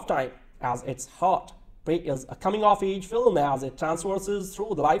 Speaking of time as its heart, Prey is a coming-of-age film as it traverses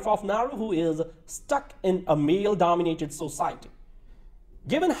through the life of Naru, who is stuck in a male-dominated society.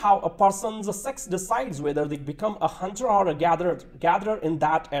 Given how a person's sex decides whether they become a hunter or a gatherer in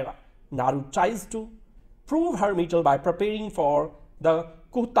that era, Naru tries to prove her mettle by preparing for the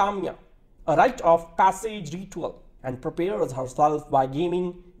Kutamya, a rite of passage ritual, and prepares herself by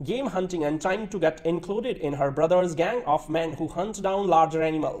game hunting and trying to get included in her brother's gang of men who hunt down larger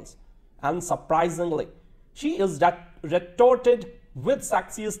animals. Unsurprisingly, she is retorted with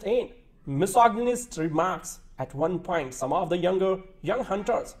sexist and misogynist remarks. At one point, some of the young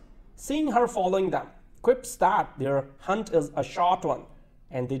hunters, seeing her following them, quips that their hunt is a short one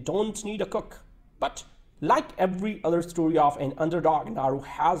and they don't need a cook. But like every other story of an underdog, Naru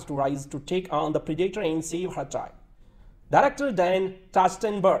has to rise to take on the predator and save her tribe. Director Dan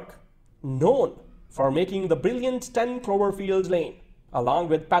Trachtenberg, known for making the brilliant 10 Cloverfield Lane, along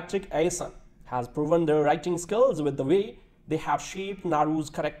with Patrick Aison, has proven their writing skills with the way they have shaped Naru's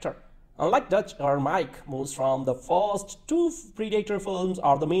character. Unlike Dutch or Mike, most from the first two Predator films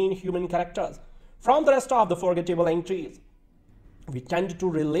are the main human characters. From the rest of the forgettable entries, we tend to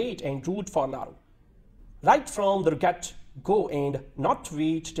relate and root for Naru right from the get-go and not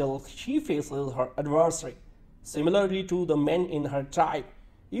wait till she faces her adversary. Similarly to the men in her tribe,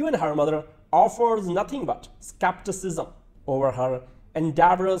 even her mother offers nothing but skepticism over her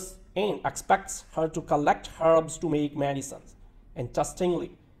endeavors and expects her to collect herbs to make medicines.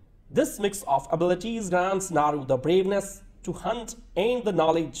 Interestingly, this mix of abilities grants Naru the braveness to hunt and the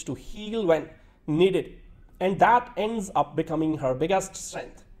knowledge to heal when needed, and that ends up becoming her biggest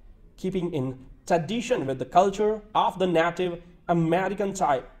strength. Keeping in tradition with the culture of the Native American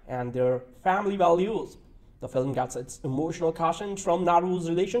tribe and their family values, the film gets its emotional caution from Naru's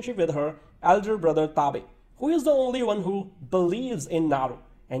relationship with her elder brother Tabe, who is the only one who believes in Naru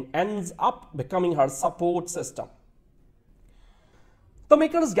and ends up becoming her support system. The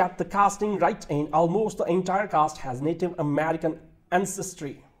makers get the casting right, and almost the entire cast has Native American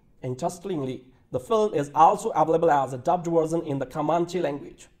ancestry. Interestingly, the film is also available as a dubbed version in the Comanche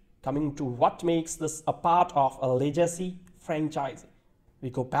language. Coming to what makes this a part of a legacy franchise, we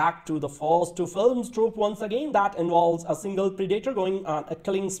go back to the first two films trope once again that involves a single predator going on a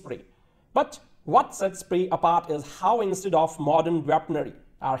killing spree. But what sets Prey apart is how instead of modern weaponry,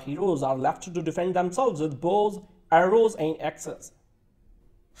 our heroes are left to defend themselves with bows, arrows and axes.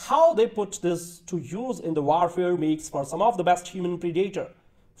 How they put this to use in the warfare makes for some of the best human predator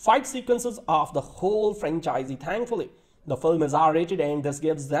fight sequences of the whole franchise. Thankfully, the film is R-rated and this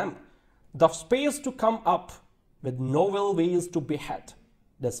gives them the space to come up with novel ways to behead,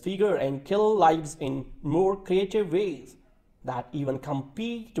 disfigure and kill lives in more creative ways that even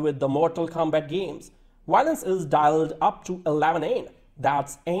compete with the Mortal Kombat games. Violence is dialed up to 11 and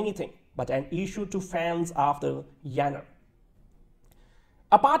that's anything but an issue to fans of the genre.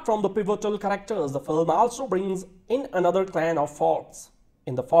 Apart from the pivotal characters, the film also brings in another clan of foes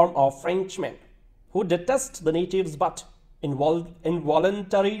in the form of Frenchmen who detest the natives but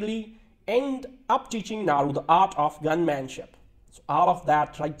involuntarily end up teaching Naru the art of gunmanship. So all of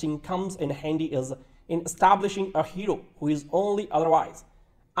that writing comes in handy is in establishing a hero who is only otherwise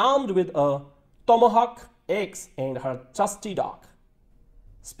armed with a tomahawk, axe and her trusty dog.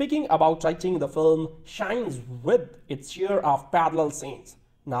 Speaking about writing, the film shines with its share of parallel scenes.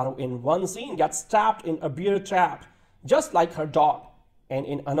 Naru in one scene gets trapped in a bear trap just like her dog, and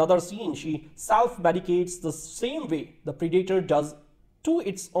in another scene she self-medicates the same way the predator does to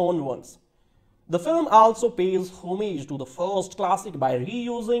its own ones. The film also pays homage to the first classic by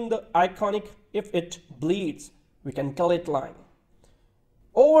reusing the iconic "if it bleeds, we can kill it" line.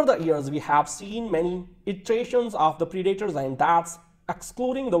 Over the years we have seen many iterations of the predators, and that's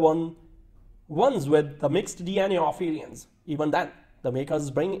excluding the ones with the mixed DNA of aliens. Even then, the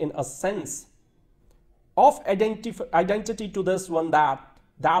makers bring in a sense of identity to this one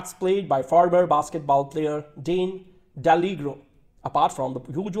that's played by former basketball player Dane DiLiegro. Apart from the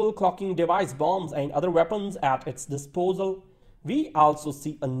usual clocking device, bombs and other weapons at its disposal, we also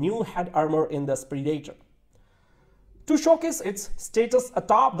see a new head armor in this predator. To showcase its status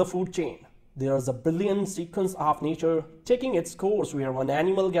atop the food chain, there's a brilliant sequence of nature taking its course where one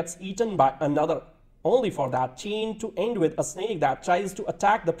animal gets eaten by another, only for that chain to end with a snake that tries to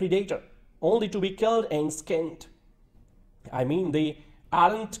attack the predator, only to be killed and skinned. I mean, they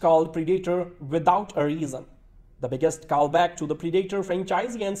aren't called Predator without a reason. The biggest callback to the Predator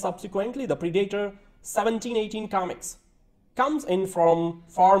franchise and subsequently the Predator 1718 comics comes in form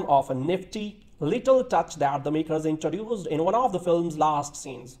of a nifty little touch that the makers introduced in one of the film's last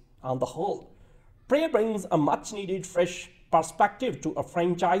scenes. On the whole, Prey brings a much-needed fresh perspective to a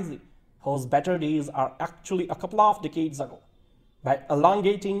franchise whose better days are actually a couple of decades ago. By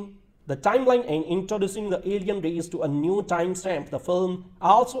elongating the timeline and introducing the alien race to a new timestamp, the film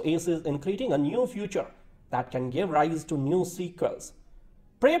also aces in creating a new future that can give rise to new sequels.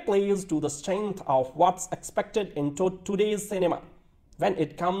 Prey plays to the strength of what's expected in today's cinema when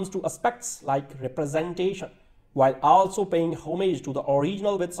it comes to aspects like representation, while also paying homage to the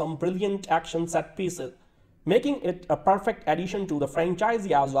original with some brilliant action set pieces, making it a perfect addition to the franchise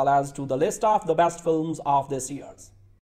as well as to the list of the best films of this year.